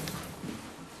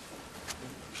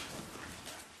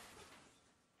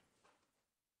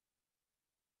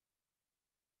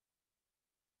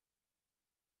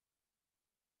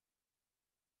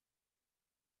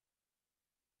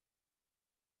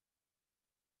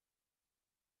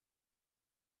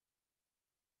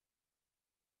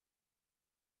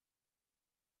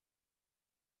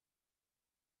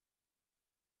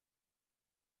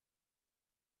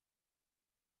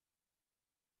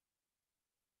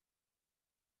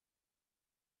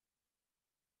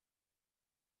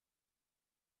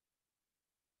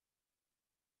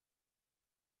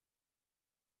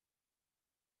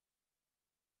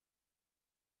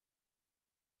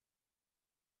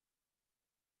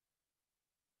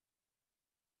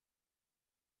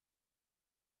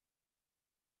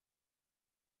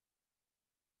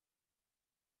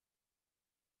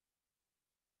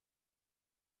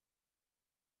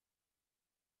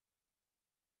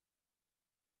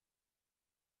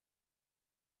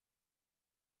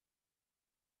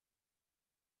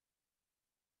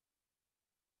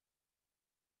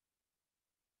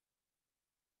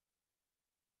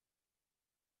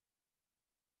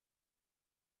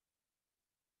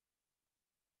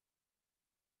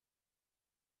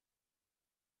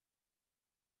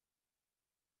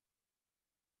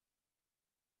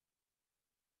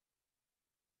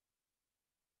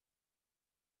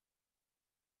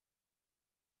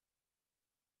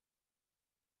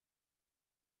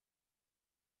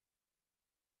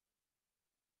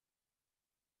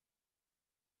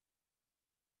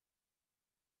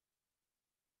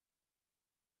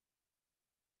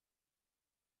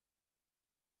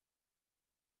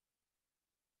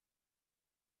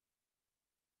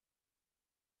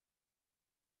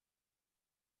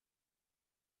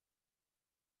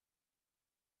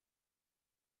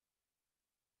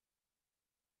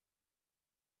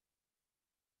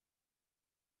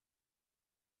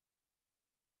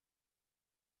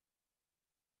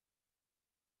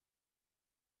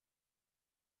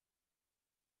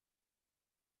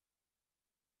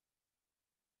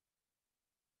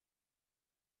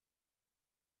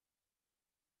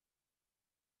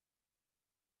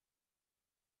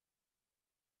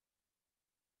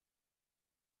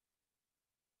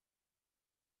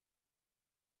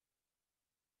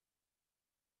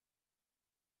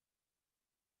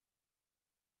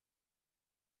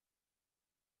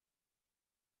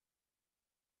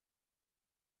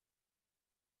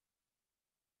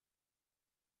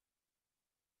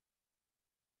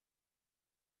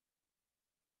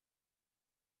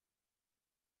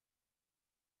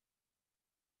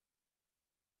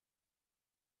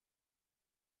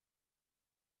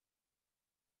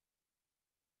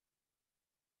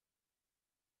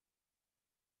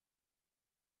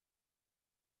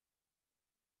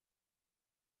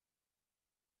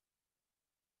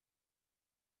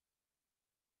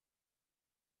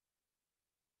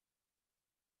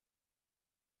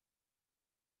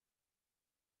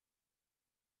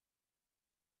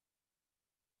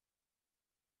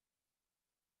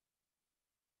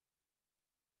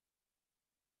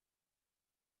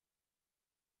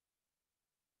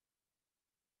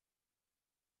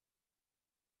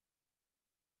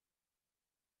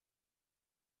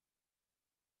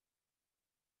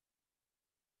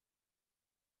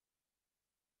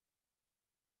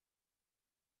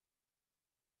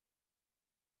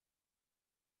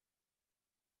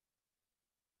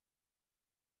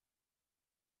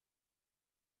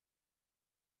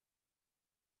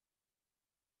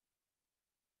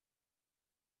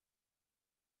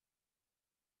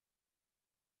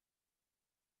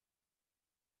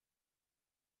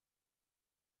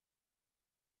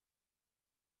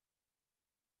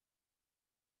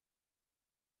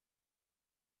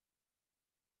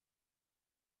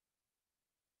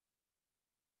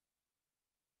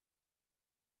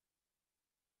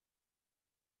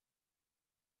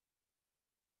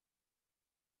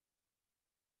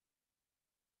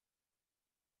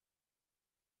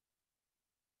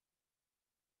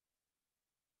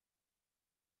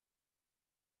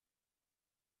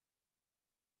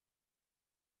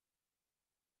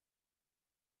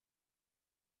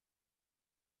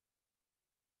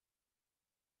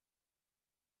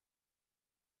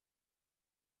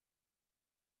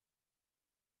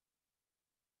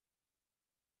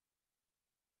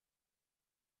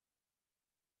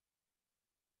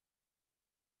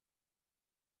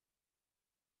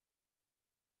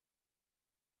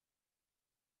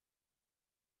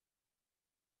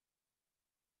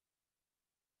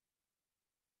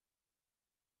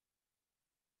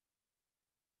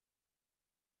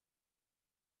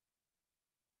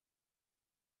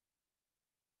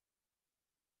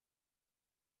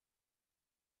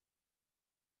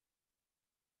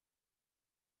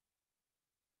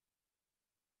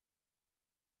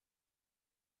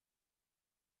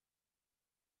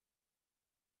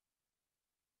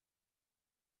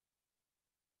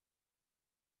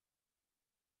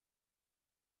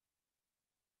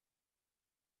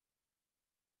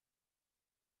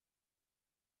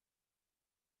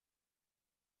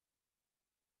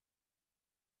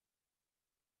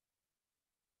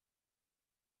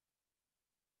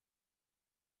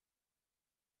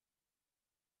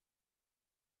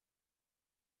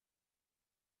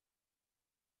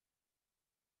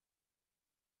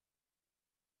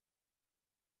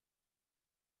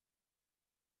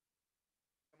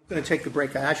 going to take the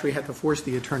break. I actually had to force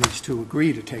the attorneys to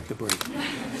agree to take the break.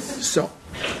 So,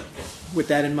 with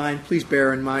that in mind, please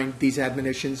bear in mind these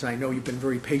admonitions. I know you've been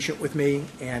very patient with me,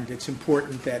 and it's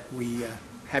important that we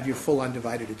have your full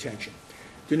undivided attention.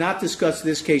 Do not discuss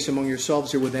this case among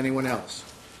yourselves or with anyone else,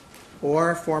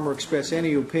 or form or express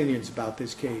any opinions about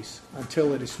this case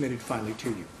until it is submitted finally to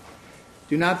you.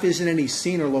 Do not visit any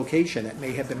scene or location that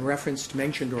may have been referenced,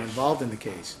 mentioned, or involved in the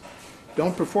case.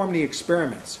 Don't perform any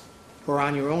experiments or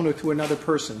on your own or through another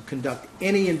person conduct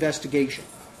any investigation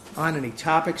on any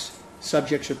topics,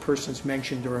 subjects, or persons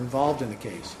mentioned or involved in the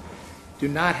case. Do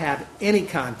not have any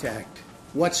contact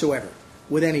whatsoever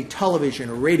with any television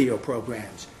or radio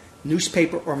programs,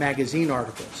 newspaper or magazine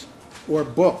articles, or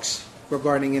books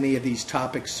regarding any of these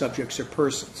topics, subjects, or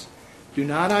persons. Do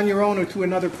not on your own or through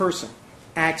another person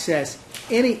access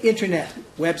any internet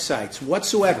websites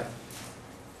whatsoever,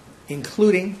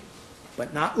 including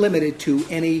but not limited to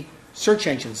any search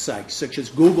engine sites such as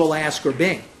Google, Ask, or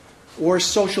Bing, or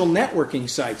social networking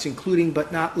sites, including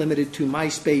but not limited to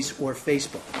MySpace or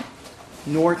Facebook,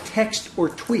 nor text or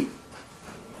tweet,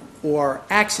 or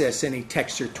access any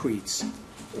texts or tweets,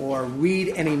 or read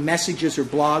any messages or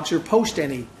blogs, or post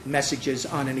any messages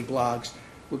on any blogs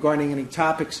regarding any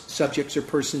topics, subjects, or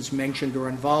persons mentioned or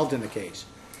involved in the case.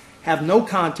 Have no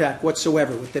contact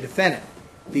whatsoever with the defendant,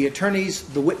 the attorneys,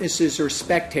 the witnesses, or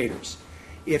spectators.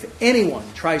 If anyone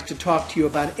tries to talk to you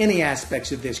about any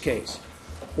aspects of this case,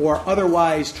 or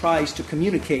otherwise tries to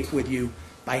communicate with you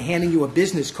by handing you a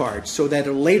business card so that at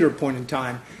a later point in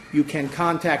time you can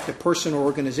contact the person or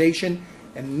organization,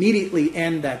 immediately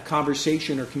end that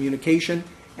conversation or communication,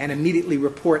 and immediately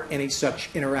report any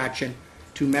such interaction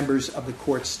to members of the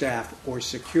court staff or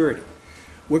security.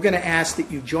 We're going to ask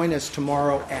that you join us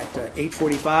tomorrow at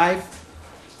 8:45,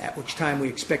 at which time we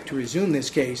expect to resume this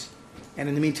case. And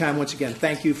in the meantime, once again,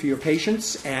 thank you for your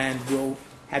patience, and we'll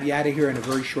have you out of here in a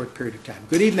very short period of time.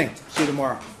 Good evening. See you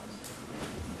tomorrow.